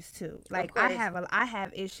issues too. Like I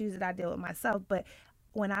have issues that I deal with myself, but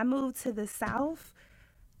when I moved to the South,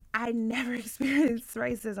 I never experienced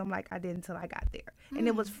racism like I did until I got there. And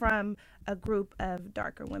it was from a group of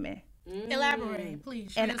darker women. Elaborate,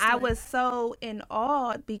 please. And I was so in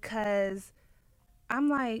awe because I'm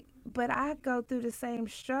like, but I go through the same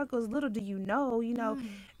struggles. Little do you know,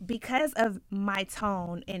 because of my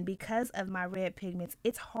tone and because of my red pigments,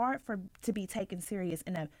 it's hard to be taken serious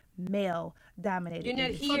in a male-dominated You're not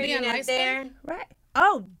industry. here, you're not there. Right.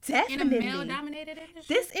 Oh, in a definitely. male-dominated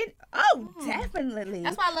industry. Definitely.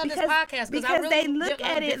 That's why I love this podcast because I really they look love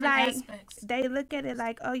at it different like aspects. they look at it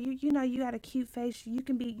like, oh, you got a cute face. You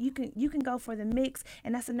can go for the mix,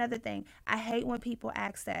 and that's another thing. I hate when people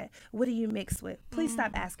ask that. What do you mix with? Please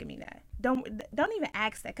stop asking me that. Don't even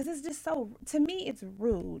ask that because it's just so. To me, it's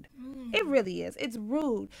rude. It really is. It's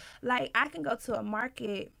rude. Like I can go to a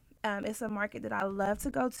market. It's a market that I love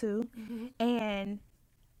to go to, and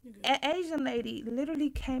an Asian lady literally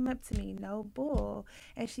came up to me, no bull,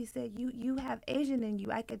 and she said, "You have Asian in you.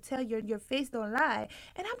 I could tell your face don't lie."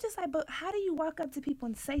 And I'm just like, but how do you walk up to people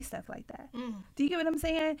and say stuff like that? Do you get what I'm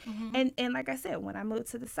saying? And like I said, when I moved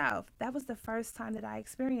to the South, that was the first time that I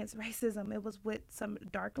experienced racism. It was with some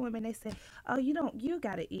darker women. They said, "Oh, you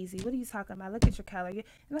got it easy. What are you talking about? Look at your color." And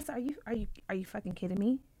I said, "Are you fucking kidding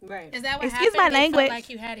me?" Right. Is that what Excuse happened? my They felt language. like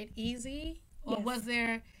you had it easy, or Yes. was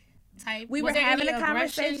there We was were there having any a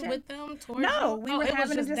aggression conversation with them towards No, you? we Oh, were it was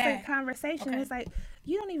having just just a that. conversation. Okay. It's like,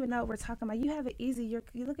 you don't even know what we're talking about. You have it easy. You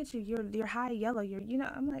look at you. You're high yellow.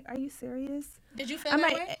 I'm like, are you serious? Did you feel I'm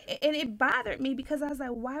that like, way? and it bothered me because I was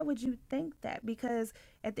like, why would you think that? Because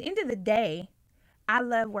at the end of the day, I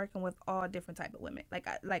love working with all different type of women.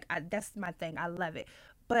 That's my thing. I love it.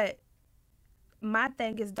 But my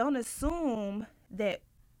thing is, don't assume that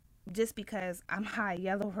just because I'm high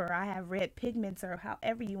yellow or I have red pigments or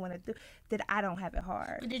however you want to do, that I don't have it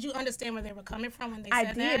hard. But did you understand where they were coming from when they I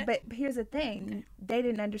said did, that? but here's the thing. They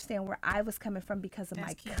didn't understand where I was coming from because of That's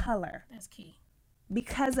my key. color. That's key.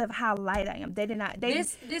 Because of how light I am. They did not. They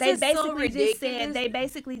This they is so basically just said. ridiculous. They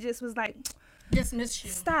basically just was like, Dismiss you.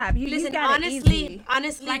 stop. You Listen, got it easy.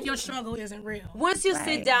 honestly, Like your struggle isn't real. once you Right.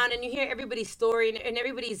 sit down and you hear everybody's story and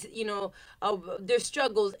everybody's, their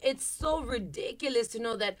struggles, it's so ridiculous to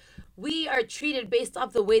know that we are treated based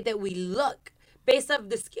off the way that we look. Based off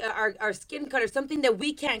our skin color, something that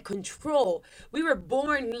we can't control. We were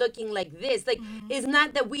born looking like this. Like, it's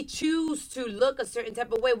not that we choose to look a certain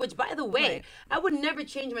type of way, which, by the way, Right. I would never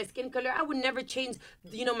change my skin color. I would never change,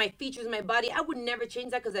 my features, my body. I would never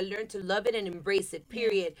change that because I learned to love it and embrace it,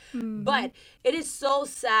 period. But it is so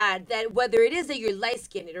sad that whether it is that you're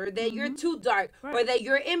light-skinned or that you're too dark or that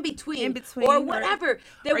you're in between or right. whatever,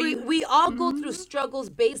 that Or we all go through struggles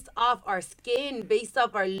based off our skin, based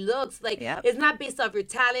off our looks. Like, Yep. it's not based off your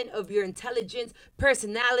talent, of your intelligence,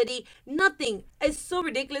 personality, nothing. It's so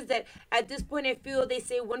ridiculous that at this point I feel they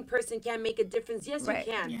say one person can't make a difference. Yes, Right.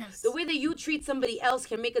 you can. Yes. The way that you treat somebody else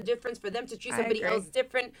can make a difference for them to treat I somebody agree. else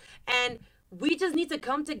different. And we just need to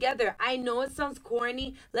come together. I know it sounds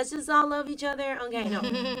corny. Let's just all love each other. Okay, no.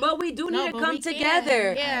 But we do need to but come we can.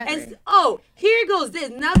 together. Yeah. And here goes this.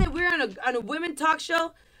 Now that we're on a women talk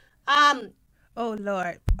show, Oh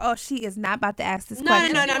Lord. Oh, she is not about to ask this No,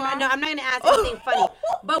 question. I'm not going to ask anything funny.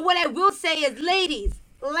 But what I will say is, ladies,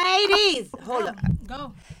 hold up.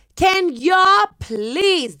 Go. Can y'all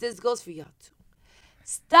please, this goes for y'all too,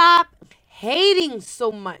 stop hating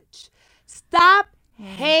so much. Stop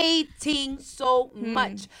hating so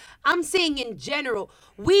much. I'm saying in general,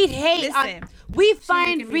 we hate. Listen, we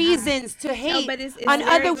find reasons to hate but it's on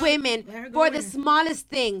very other good. women for the smallest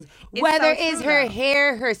things. It's Whether so it's true, her though.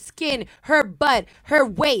 hair, her skin, her butt, her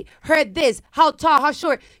weight, her this, how tall, how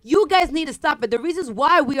short. You guys need to stop it. The reasons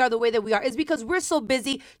why we are the way that we are is because we're so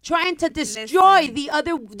busy trying to destroy the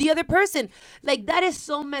other person. Like, that is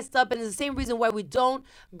so messed up, and it's the same reason why we don't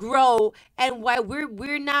grow and why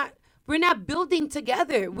we're not building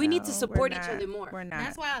together. We need to support each other more. We're not.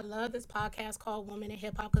 That's why I love this podcast called Women in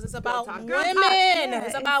Hip Hop, because it's about talk, women. girl talk. Yeah,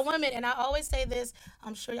 It's about women. And I always say this,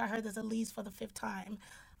 I'm sure y'all heard this at least for the 5th time.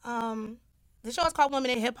 The show is called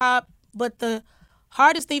Women in Hip Hop, but the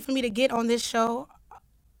hardest thing for me to get on this show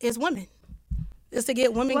is women. Is to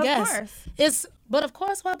get women Well, of guests. course. But of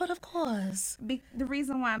course. The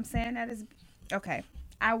reason why I'm saying that is, okay,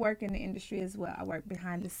 I work in the industry as well. I work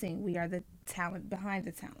behind the scene. We are the talent behind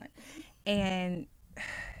the talent. And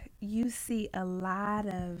you see a lot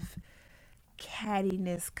of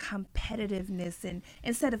cattiness, competitiveness, and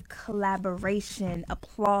instead of collaboration,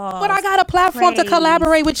 applause. But I got a platform to praise.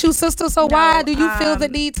 collaborate with you, sister, so why do you feel the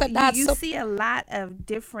need to not You see a lot of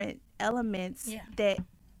different elements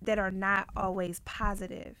that are not always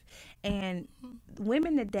positive. And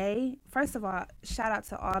women today, first of all, shout out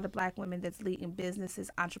to all the Black women that's leading businesses,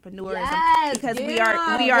 entrepreneurs, because we are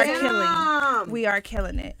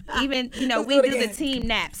killing it. Even we do the team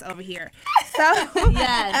naps over here. So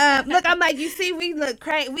look, I'm like, you see, we look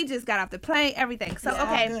crazy. We just got off the plane, everything. So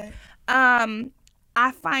okay,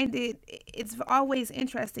 I find it's always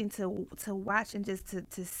interesting to watch and just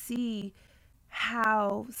to see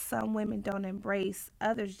how some women don't embrace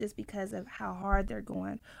others just because of how hard they're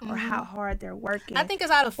going or how hard they're working. I think it's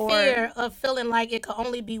out of fear of feeling like it could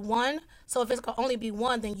only be one. So if it could only be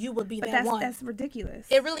one, then you would be that one. That's ridiculous.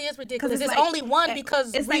 It really is ridiculous. It's like, only one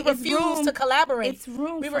because we refuse to collaborate. It's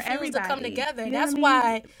room we for refuse everybody. to come together. You know That's what I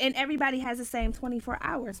why. mean? And everybody has the same 24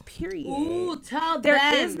 hours, period. Ooh, tell There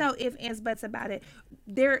them. is no ifs, ands, buts about it.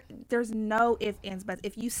 There's no ifs, ands, buts.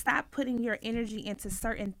 If you stop putting your energy into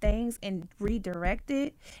certain things and redirect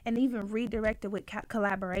it, and even redirect it with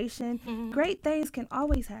collaboration, great things can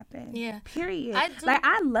always happen. Yeah. Period. I do. Like,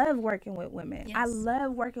 I love working with women. Yes. I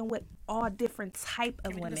love working with all different type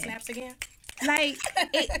of The women. snaps again. Like,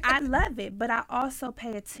 I love it, but I also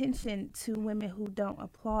pay attention to women who don't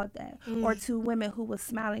applaud that, or to women who will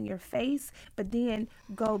smile in your face, but then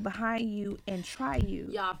go behind you and try you.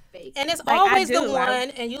 Y'all fake. And it's Like, always I the do.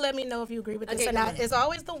 one, and you let me know if you agree with this Okay, or go not. ahead. It's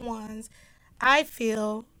always the ones I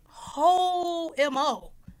feel whole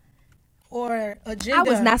MO or agenda. I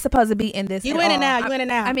was not supposed to be in this. You at in it all. now. You in it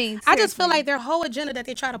now. I mean, I just feel seriously. like their whole agenda that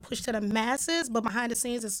they try to push to the masses, but behind the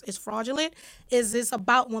scenes is fraudulent. It's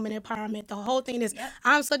about women empowerment. The whole thing is,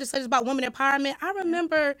 I'm such and such about women empowerment. I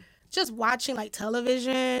remember just watching like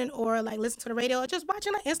television or like listen to the radio or just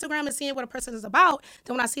watching like Instagram and seeing what a person is about.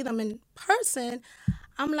 Then when I see them in person,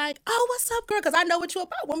 I'm like, oh, what's up, girl? Because I know what you're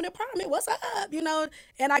about, women empowerment. What's up?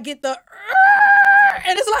 And I get the,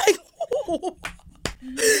 and it's like,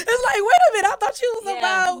 it's like, wait a minute, I thought you was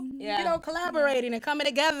about, collaborating and coming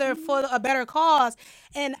together for a better cause.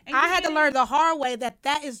 And I had to learn the hard way that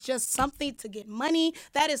is just something to get money.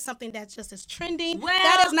 That is something that just is trending. Well,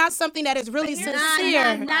 that is not something that is really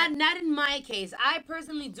sincere. Not in my case. I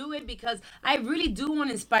personally do it because I really do want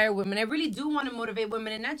to inspire women. I really do want to motivate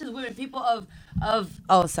women, and not just women, people of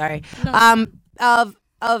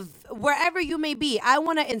wherever you may be. I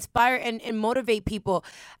want to inspire and motivate people.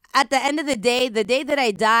 At the end of the day that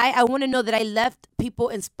I die, I want to know that I left people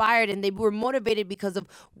inspired and they were motivated because of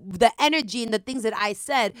the energy and the things that I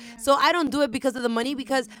said. So I don't do it because of the money,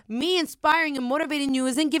 because me inspiring and motivating you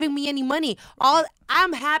isn't giving me any money.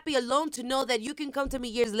 I'm happy alone to know that you can come to me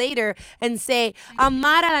years later and say,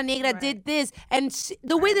 Amara LaNegra did this. And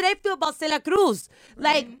the way that I feel about Celia Cruz,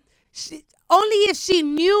 like, only if she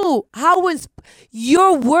knew how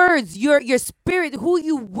your words, your spirit, who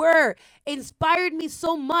you were, inspired me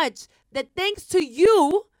so much that thanks to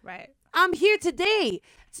you, I'm here today.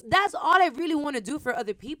 That's all I really want to do for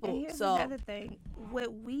other people. And here's another thing.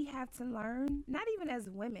 What we have to learn, not even as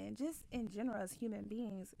women, just in general as human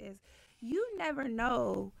beings, is you never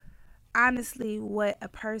know honestly what a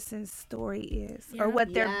person's story is or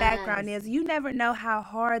what their background is. You never know how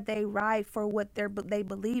hard they ride for what they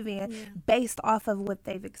believe in based off of what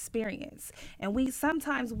they've experienced. And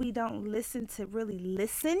sometimes we don't listen to really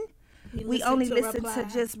listen. We only listen to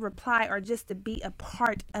just reply or just to be a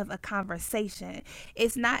part of a conversation.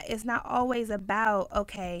 It's not always about,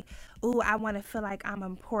 okay, I want to feel like I'm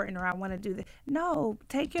important or I want to do this. No,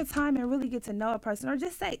 take your time and really get to know a person, or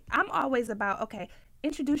just say, I'm always about, okay,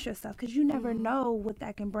 introduce yourself, because you never know what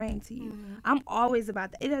that can bring to you. I'm always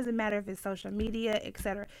about that. It doesn't matter if it's social media,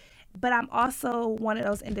 etc. But I'm also one of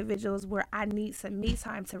those individuals where I need some me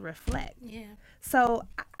time to reflect. Yeah. So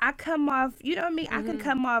I come off, you know what I mean? I can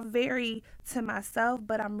come off very to myself,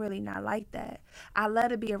 but I'm really not like that. I love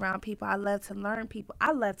to be around people. I love to learn people.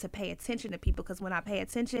 I love to pay attention to people, because when I pay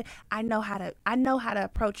attention, I know how to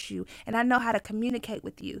approach you, and I know how to communicate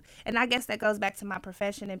with you. And I guess that goes back to my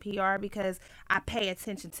profession in PR, because I pay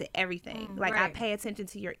attention to everything. Like I pay attention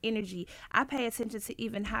to your energy. I pay attention to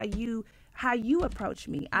even how you approach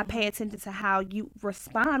me. I pay attention to how you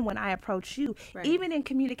respond when I approach you. Even in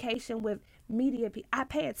communication with media, I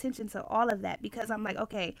pay attention to all of that, because I'm like,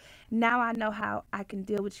 okay, now I know how I can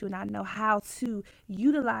deal with you, and I know how to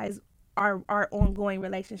utilize our ongoing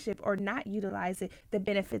relationship, or not utilize it, that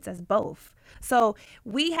benefits us both. So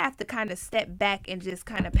we have to kind of step back and just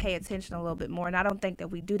kind of pay attention a little bit more. And I don't think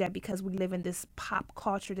that we do that, because we live in this pop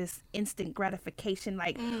culture, this instant gratification,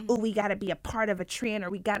 like, oh, we got to be a part of a trend,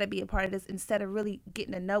 or we got to be a part of this, instead of really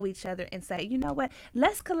getting to know each other and say, you know what,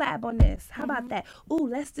 let's collab on this. How about that? Oh,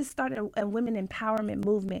 let's just start a women empowerment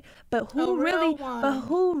movement. But who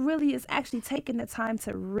really is actually taking the time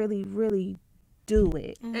to really, really do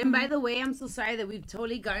it? And by the way, I'm so sorry that we've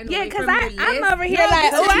totally gotten away because from your list. I'm over here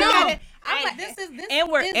like, oh, I got it. I'm like, this is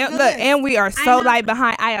Look, and we are so like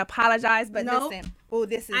behind. I apologize, but listen. Oh,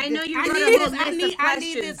 this is. I know you're.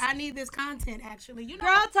 I need this content. Actually, you know,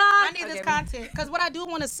 girl talk. I need this content, because what I do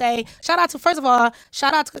want to say. First of all,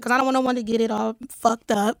 shout out to, because I don't want no one to get it all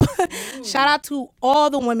fucked up. Shout out to all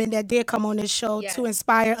the women that did come on this show to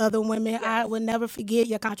inspire other women. Yes. I will never forget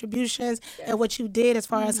your contributions and what you did as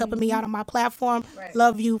far as helping me out on my platform. Right.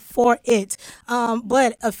 Love you for it.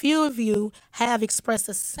 But a few of you have expressed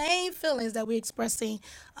the same feelings that we're expressing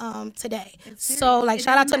today. So, like,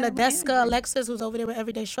 shout out to Nadeska Alexis, who's over there with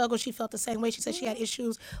Everyday Struggle. She felt the same way. She said she had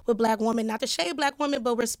issues with black women. Not to shade black women,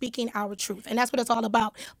 but we're speaking our truth. And that's what it's all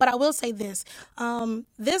about. But I will say this.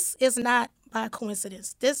 This is not by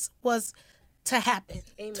coincidence. This was to happen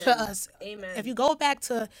to us. Amen. If you go back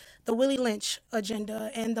to the Willie Lynch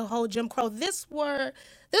agenda and the whole Jim Crow, this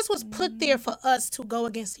was put there for us to go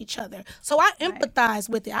against each other. So I empathize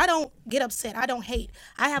with it. I don't get upset. I don't hate.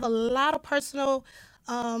 I have a lot of personal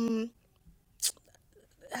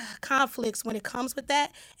conflicts when it comes with that,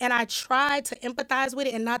 and I try to empathize with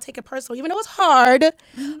it and not take it personal, even though it's hard.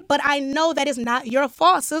 But I know that it's not your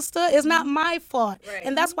fault, sister. It's not my fault,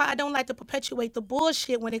 and that's why I don't like to perpetuate the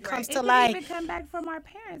bullshit when it comes to like. It even come back from our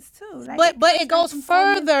parents too. Like, but it goes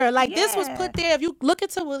further. Like this was put there. If you look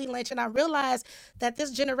into Willie Lynch, and I realize that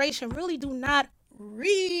this generation really do not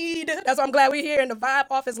read. That's why I'm glad we're here in the Vibe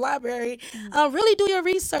Office Library. Really do your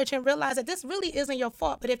research and realize that this really isn't your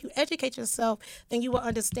fault. But if you educate yourself, then you will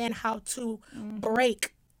understand how to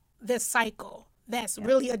break this cycle. That's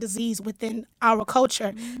really a disease within our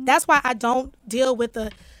culture. That's why I don't deal with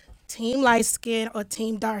the team light skin or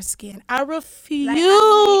team dark skin. I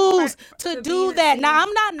refuse to do that. Now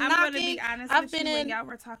I'm not knocking. I'm gonna be honest with you, when y'all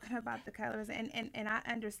were talking about the colors, and I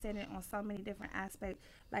understand it on so many different aspects.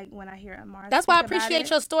 Like when I hear Amara, that's why I appreciate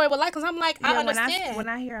your story. But like, cause I'm like, I understand. When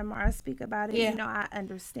I hear Amara speak about it, you know, I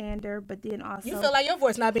understand her. But then also, you feel like your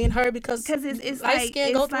voice not being heard because it's light like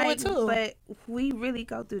skin go through it too. But we really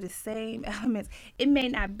go through the same elements. It may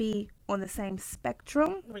not be on the same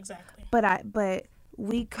spectrum, exactly. But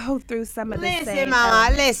we go through some of the same. Listen,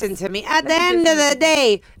 Mama, listen to me. At the end of the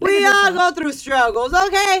day, we all go through struggles,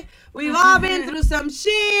 okay? We've all been through some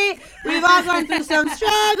shit. We've all gone through some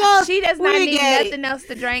struggles. She does not need nothing else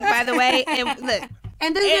to drink, by the way. And look.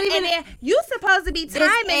 And you supposed to be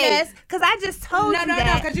timing us, because I just told you that.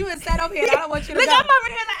 No, because you sat over here and I don't want you to look, go. I'm over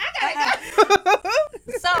here like, I gotta go.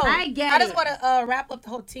 So, I just want to wrap up the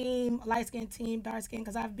whole team, light skin, team, dark skin,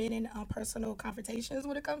 because I've been in personal confrontations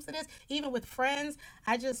when it comes to this. Even with friends,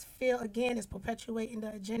 I just feel, again, it's perpetuating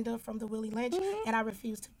the agenda from the Willie Lynch, and I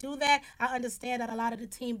refuse to do that. I understand that a lot of the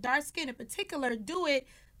team, dark skin in particular, do it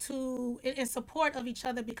in support of each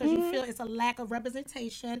other because you feel it's a lack of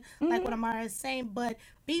representation, like what Amara is saying. But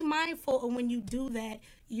be mindful of when you do that,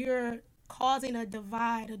 you're causing a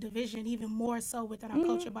division even more so within our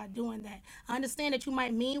culture by doing that. I understand that you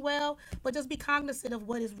might mean well, but just be cognizant of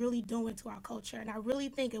what it's really doing to our culture. And I really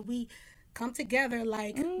think if we come together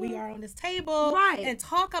like we are on this table and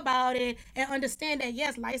talk about it and understand that,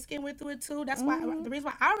 yes, light skin went through it too. That's why the reason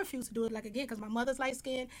why I refuse to do it, like, again, because my mother's light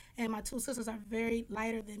skin and my two sisters are very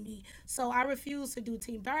lighter than me. So I refuse to do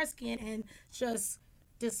team dark skin and just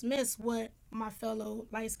dismiss what my fellow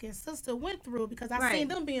light-skinned sister went through because I Right. seen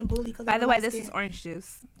them being bullied. Because By the way, this is orange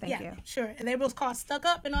juice. Thank you. Sure. And they was called stuck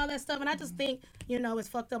up and all that stuff. And I just think, it's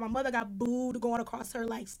fucked up. My mother got booed going across her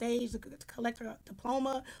stage to collect her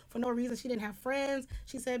diploma for no reason. She didn't have friends.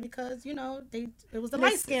 She said because it was the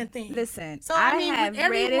light skin thing. Listen, So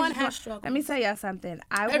everyone has struggles. Let me tell y'all something.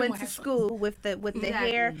 I Everyone went to has school with the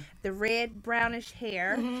hair, the red brownish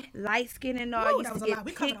hair, light skin and all. Ooh, that Used was to a get lot.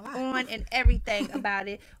 We covered picked a lot. on and everything about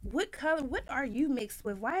it. What color? What are you mixed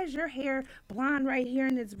with? Why is your hair blonde right here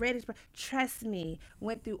and it's reddish? Trust me,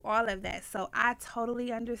 went through all of that. So I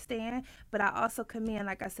totally understand. But I also commend,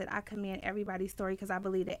 like I said, I commend everybody's story because I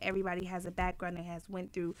believe that everybody has a background that has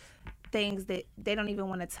went through things that they don't even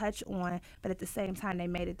want to touch on, but at the same time they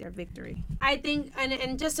made it their victory. I think,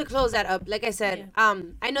 and just to close that up, like I said,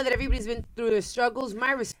 I know that everybody's been through their struggles.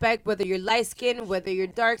 My respect, whether you're light skinned, whether you're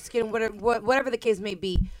dark skinned, whatever the case may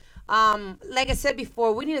be. Like I said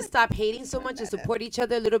before, we need to stop hating so much and support each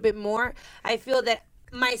other a little bit more. I feel that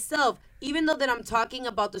myself, even though that I'm talking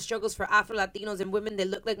about the struggles for Afro Latinos and women that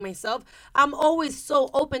look like myself, I'm always so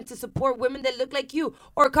open to support women that look like you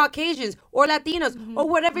or Caucasians or Latinos or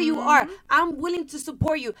whatever you are. I'm willing to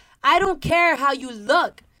support you. I don't care how you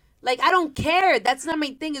look. Like, I don't care. That's not my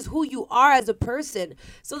thing, is who you are as a person.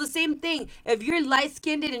 So the same thing, if you're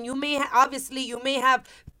light-skinned and you may have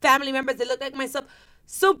family members that look like myself,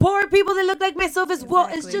 support people that look like myself as well.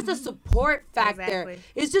 It's just a support factor. Exactly.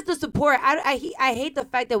 It's just a support. I hate the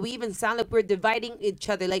fact that we even sound like we're dividing each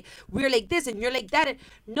other. Like, we're like this and you're like that. And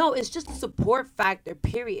no, it's just a support factor,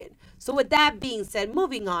 period. So with that being said,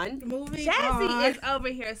 moving on. Jazzy is over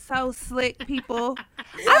here so slick, people.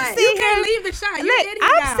 Right. You can't leave the shot.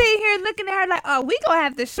 I'm sitting here looking at her like, oh, we gonna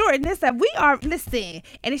have to shorten this up. We are listen,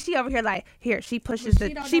 and then she over here like, here she pushes the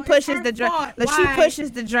drink. She pushes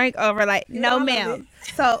the drink over like, no ma'am.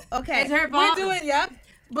 So okay, It's her fault. We're doing, yep.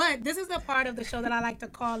 But this is the part of the show that I like to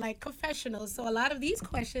call like confessionals. So a lot of these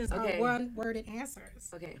questions are one-worded answers.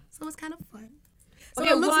 Okay. So it's kind of fun. So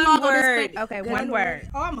Okay, it looks one long on this word. thing. Okay, one word.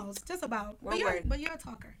 Almost, just about. One word. But you're a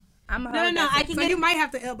talker. I'm a No. I can So get. you might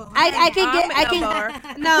have to elbow. I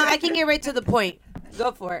can get right to the point.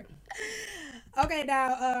 Go for it. Okay,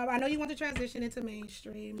 now I know you want to transition into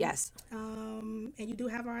mainstream. Yes. And you do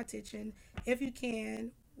have our attention. If you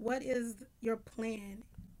can, what is your plan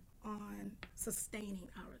on sustaining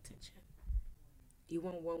our attention? You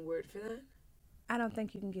want one word for that? I don't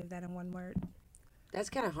think you can give that in one word. That's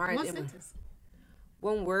kind of hard. One sentence.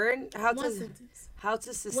 One word? How Sentence.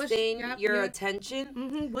 to sustain your attention?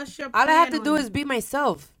 Mm-hmm. What's your All I have to do is be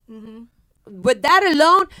myself. With that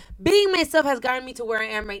alone, being myself has gotten me to where I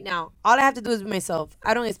am right now. All I have to do is be myself.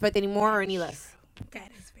 I don't expect any more or any less. Okay.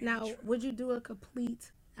 Now, would you do a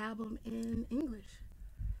complete album in English?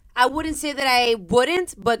 I wouldn't say that I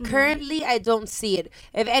wouldn't, but currently I don't see it.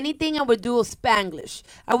 If anything, I would do a Spanglish.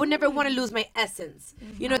 I would never want to lose my essence.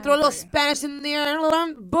 Throw a little Spanish in there,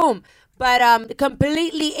 boom. But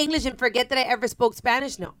completely English and forget that I ever spoke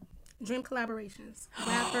Spanish, no. Dream collaborations.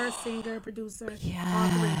 Rapper, singer, producer. All three.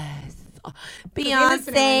 Yes. listening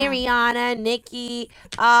Beyonce, right Rihanna, Nicki,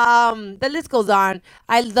 the list goes on.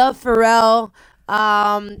 I love Pharrell.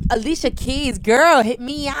 Alicia Keys, girl, hit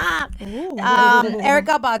me up.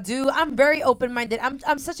 Erykah Badu. I'm very open-minded.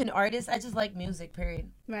 I'm such an artist. I just like music, period.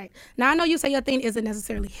 Right. Now, I know you say your thing isn't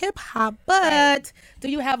necessarily hip-hop, but do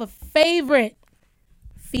you have a favorite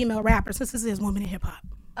female rapper, since this is women in hip-hop?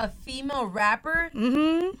 A female rapper?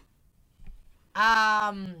 Mm-hmm.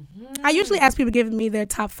 I usually ask people to give me their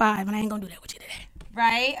top 5, and I ain't gonna do that with you today.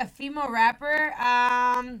 Right? A female rapper?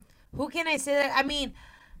 Who can I say that? I mean,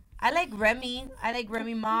 I like Remy. I like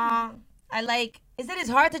Remy Ma. Is it as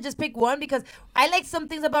hard to just pick one? Because I like some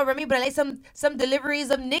things about Remy, but I like some deliveries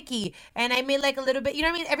of Nicki. And I may like a little bit, you know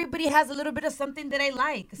what I mean? Everybody has a little bit of something that I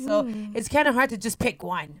like. So it's kind of hard to just pick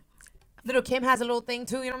one. Little Kim has a little thing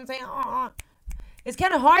too, you know what I'm saying? It's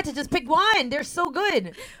kind of hard to just pick one. They're so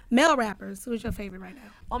good. Male rappers, who's your favorite right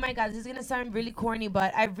now? Oh my God, this is going to sound really corny,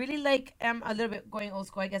 but I really like, a little bit going old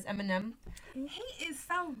school, I guess, Eminem. He is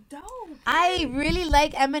so dope. I really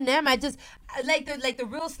like Eminem. I like the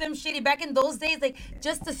real Slim Shady back in those days. Like,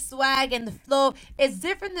 just the swag and the flow. It's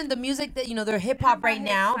different than the music that they're hip hop right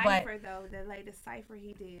now. But though, the latest cipher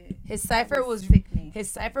he did, his cipher was sickening. His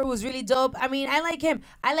cipher was really dope. I mean, I like him.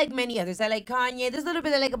 I like many others. I like Kanye. There's a little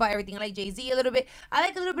bit I like about everything. I like Jay-Z a little bit. I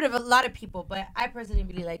like a little bit of a lot of people, but I personally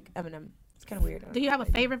really like Eminem. It's kind of weird. Do you have a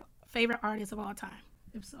favorite artist of all time?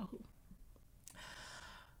 If so, who?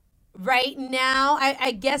 Right now,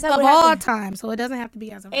 I guess I Of would all have to, time, so it doesn't have to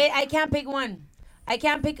be as of I can't pick one. I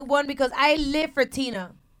can't pick one because I live for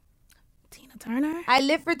Tina. Tina Turner. I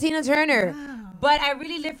live for Tina Turner. Wow. But I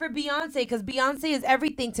really live for Beyonce because Beyonce is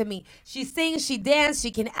everything to me. She sings, she dances,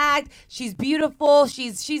 she can act, she's beautiful,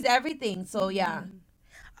 she's everything. So yeah.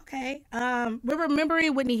 Okay. We're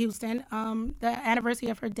remembering Whitney Houston. The anniversary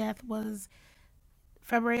of her death was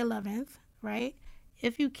February 11th, right?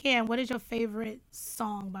 If you can, what is your favorite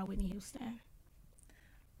song by Whitney Houston?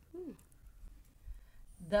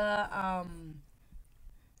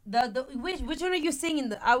 Which one are you singing?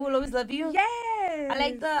 The I Will Always Love You? Yes.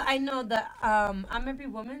 I know the I'm Every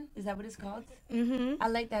Woman. Is that what it's called? Mm-hmm. I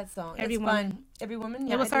like that song. Every It's Woman. fun. Every Woman?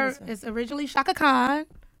 Yeah, It was I think her. it's fun. It's originally Shaka Khan,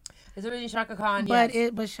 It's already Shaka Khan, but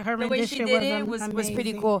yes. her The way she rendition did it was pretty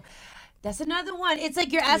amazing. cool. That's another one. It's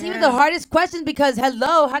like you're asking me Yeah. the hardest questions because,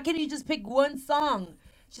 hello, how can you just pick one song?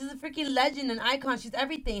 She's a freaking legend, an icon. She's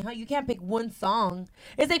everything. How you can't pick one song?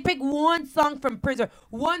 It's like pick one song from Prince or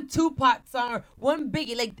one Tupac song or one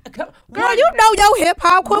Biggie. Like, Girl, you know your hip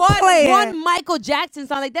hop. Quit playing. one Michael Jackson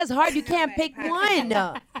song. Like that's hard. You can't pick one.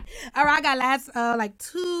 All right, I got last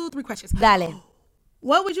 2-3 questions. Dale.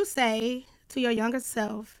 What would you say to your younger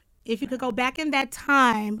self if you could go back in that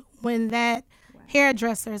time when that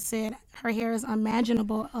hairdresser said her hair is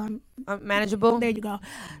unmanageable? Manageable. There you go.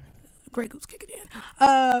 Grey Goose, kick it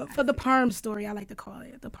in. For the perm story, I like to call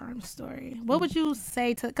it the perm story. What would you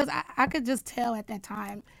say to? Because I could just tell at that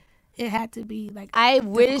time, it had to be like. I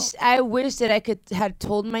wish that I could have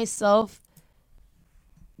told myself,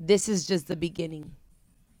 this is just the beginning.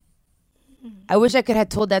 I wish I could have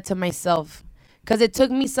told that to myself. Because it took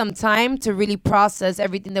me some time to really process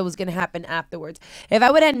everything that was going to happen afterwards. If I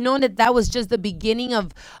would have known that that was just the beginning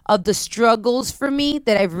of the struggles for me,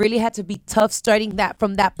 that I really had to be tough starting that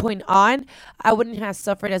from that point on, I wouldn't have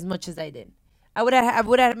suffered as much as I did. I would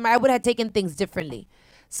have taken things differently.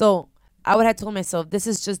 So I would have told myself, this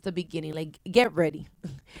is just the beginning. Like, get ready.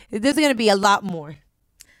 There's going to be a lot more.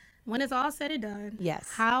 When it's all said and done, Yes.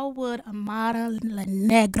 How would Amara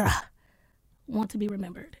LaNegra want to be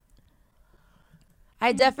remembered?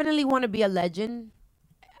 I definitely want to be a legend.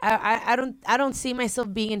 I don't see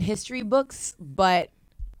myself being in history books, but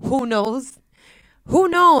who knows? Who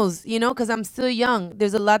knows? You know, because I'm still young.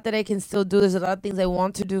 There's a lot that I can still do. There's a lot of things I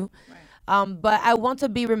want to do. Right. But I want to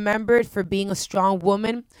be remembered for being a strong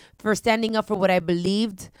woman, for standing up for what I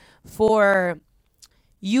believed, for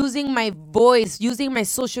using my voice, using my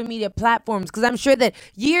social media platforms. Because I'm sure that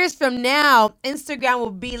years from now, Instagram will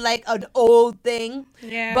be like an old thing.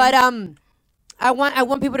 Yeah. But I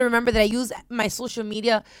want people to remember that I use my social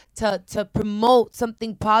media to promote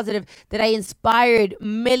something positive, that I inspired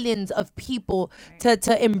millions of people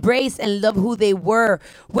to embrace and love who they were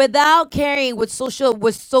without caring what social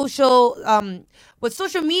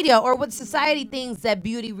media or what society thinks that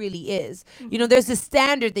beauty really is. You know, there's a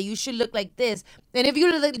standard that you should look like this. And if you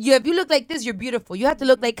look like this, you're beautiful. You have to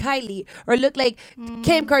look like Kylie or look like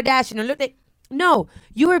Kim Kardashian or look like. No,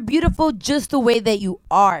 you are beautiful just the way that you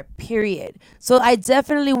are, period. So I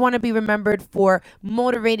definitely want to be remembered for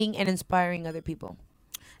motivating and inspiring other people.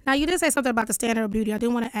 Now, you did say something about the standard of beauty. I do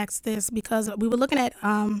want to ask this because we were looking at,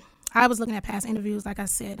 I was looking at past interviews, like I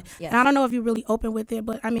said. Yes. And I don't know if you're really open with it,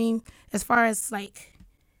 but I mean, as far as like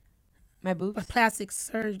My boobs? plastic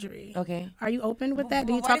surgery. Okay. Are you open with that?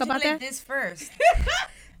 Do you talk about that? This first?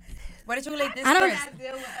 Why did you like this I don't, first?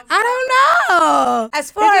 I don't know.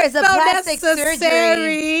 As far If as a it's so plastic necessary,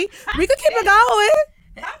 surgery. we could keep it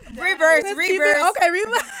going. Reverse. Let's keep it- okay,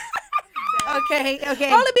 reverse.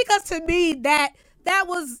 Okay. Only because to me that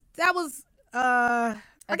was A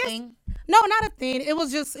I guess thing? no, not a thing. It was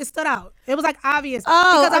just it stood out. It was like obvious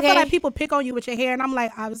Oh, because I feel okay. like people pick on you with your hair, and I'm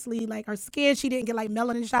like obviously like her skin. She didn't get like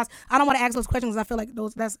melanin shots. I don't want to ask those questions because I feel like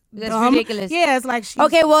that's dumb. ridiculous. Yeah, it's like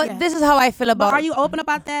Okay, well, yeah. this is how I feel But about are it. you open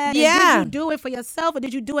about that? Yeah. And did you do it for yourself, or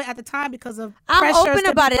did you do it at the time because of I'm pressures open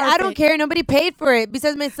to about be it. I don't perfect? care. Nobody paid for it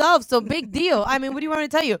besides myself. So big deal. I mean, what do you want me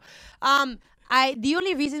to tell you? The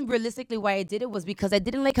only reason realistically why I did it was because I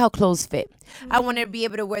didn't like how clothes fit. I wanted to be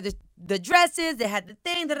able to wear the dresses. They had the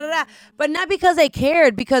thing, but not because I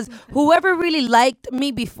cared. Because whoever really liked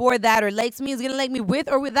me before that or likes me is gonna like me with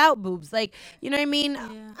or without boobs. Like, you know what I mean? Yeah.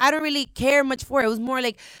 I don't really care much for it. It was more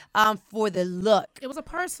like for the look. It was a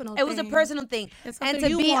personal. It was a thing. personal thing. It's And something to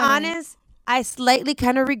you be wanted. honest, I slightly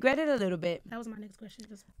kind of regret it a little bit. That was my next question.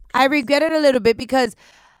 I regret it a little bit because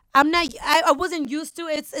I wasn't used to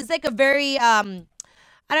it. It's like a very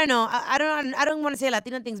I don't know. I don't want to say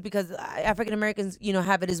Latina things because African Americans,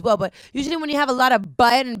 have it as well. But usually when you have a lot of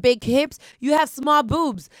butt and big hips, you have small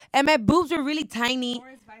boobs, and my boobs were really tiny.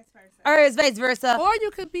 Or it's vice versa. Or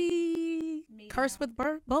you could be cursed with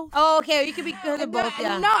both. Oh, okay. You could be good at both.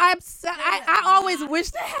 Yeah. No, I always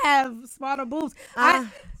wish to have smaller boobs. I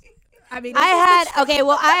mean, I had okay.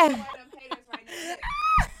 Well,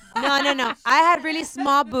 No. I had really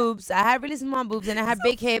small boobs. And I had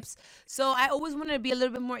big hips. So I always wanted to be a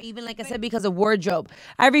little bit more even, like I said, because of wardrobe.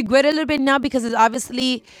 I regret it a little bit now because it's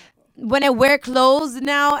obviously when I wear clothes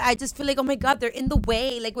now, I just feel like, oh my God, they're in the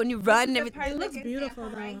way. Like when you run and everything. It looks beautiful,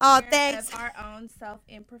 though. Oh, thanks. Of our own self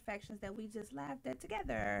imperfections that we just laughed at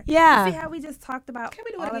together. Yeah. See how we just talked about Can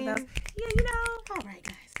we do all it of again? those? Yeah, you know. All right,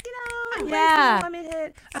 guys. You know, Yeah.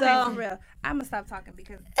 womanhood. So- Okay, for real. I'm gonna stop talking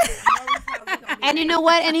because. And you know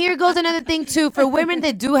what? And here goes another thing too. For women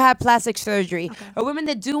that do have plastic surgery or women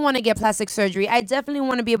that do want to get plastic surgery, I definitely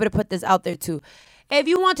want to be able to put this out there too. If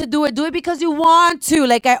you want to do it because you want to.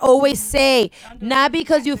 Like I always say, not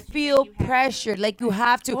because you feel pressured. Like you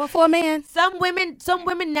have to. Or for a man. Some women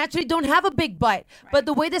naturally don't have a big butt. But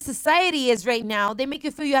the way the society is right now, they make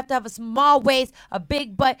you feel you have to have a small waist, a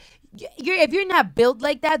big butt. If you're not built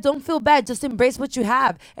like that, don't feel bad. Just embrace what you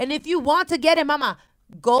have. And if you want to get it, mama,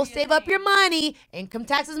 go save up your money. Income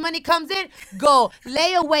taxes money comes in. Go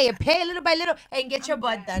lay away and pay little by little and get your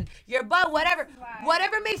butt done. Your butt,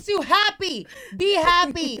 whatever makes you happy. Be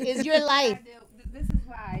happy is your life. This is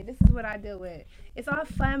why. This is what I deal with. It's all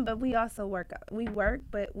fun, but we also work. We work,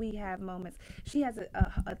 but we have moments. She has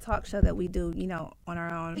a talk show that we do, you know, on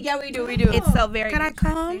our own. Yeah, we do. It's so very. Can I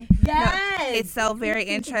come? Yes. No, it's so very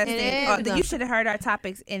interesting. It is. You should have heard our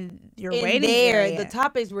topics in your In waiting there, area. the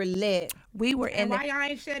topics were lit. We were in And the. why y'all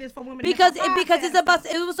ain't share this for women? Because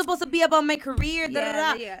it was supposed to be about my career,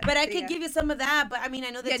 Yeah. But I could give you some of that. But I mean, I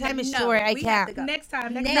know the Yeah, time is no, short. I we have to can't. go. Next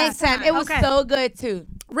time. Next time, it was Okay. so good too.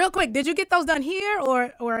 Real quick, did you get those done here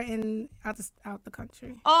or in out the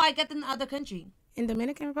country? Oh, I got them in the other country. In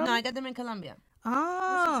Dominican Republic? No, I got them in Colombia.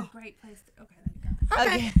 Oh. Great place. Okay, let me go.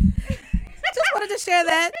 Okay. Just wanted to share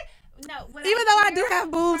that. No, Even though I do have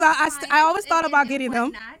boobs, I always thought about getting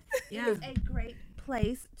them. Yeah. It's a great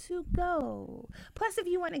place to go. Plus, if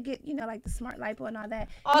you want to get, you know, like the smart lipo and all that.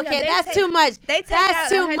 you know, Okay, they that's take- too much. They take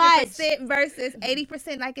That's out too much. 100% versus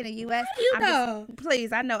 80% like in the U.S. You I'm just- know.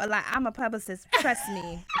 please, I know a lot. I'm a publicist. Trust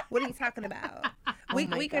me. What are you talking about?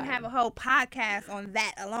 We could have a whole podcast on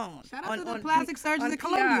that alone. Shout out on, to the on plastic P- surgeons on in PR.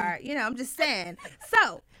 Colombia. You know, I'm just saying.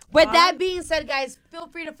 So, With that being said, guys, feel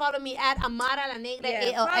free to follow me at Amara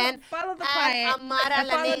LaNegra, ALN. follow the At client. Amara And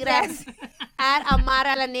follow LaNegra. Jess. At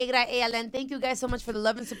Amara LaNegra, ALN. Thank you guys so much for the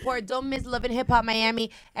love and support. Don't miss Love and Hip Hop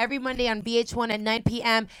Miami every Monday on VH1 at 9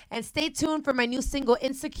 p.m. And stay tuned for my new single,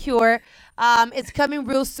 Insecure. It's coming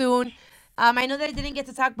real soon. I know that I didn't get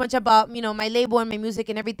to talk much about, you know, my label and my music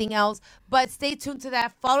and everything else, but stay tuned to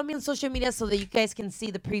that. Follow me on social media so that you guys can see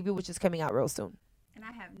the preview, which is coming out real soon. And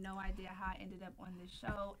I have no idea how I ended up on this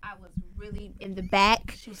show. I was really in the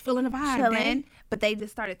back, She was feeling the vibe. chilling, but they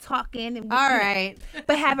just started talking. And All right.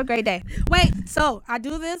 But have a great day. Wait, so I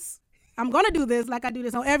do this. I'm going to do this like I do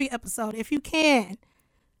this on every episode. If you can,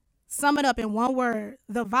 sum it up in one word.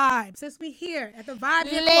 The vibe. Since we here at the vibe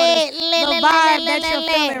headquarters, the vibe that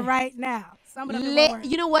you're feeling right now. Sum it up in one word.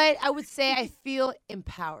 You know what? I would say I feel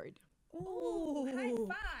empowered. Ooh. High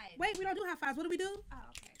five. Wait, we don't do high fives. What do we do? Oh,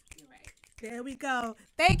 okay. You're right. There we go.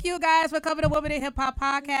 Thank you guys for coming to Women in Hip Hop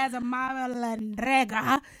Podcast. Amara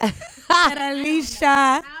LaNegra and Alicia.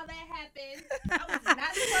 How that happened. I was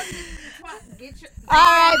not supposed to get your. All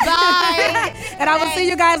right, bye. And I will see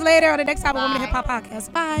you guys later on the next time of Women in Hip Hop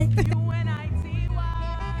Podcast. Bye.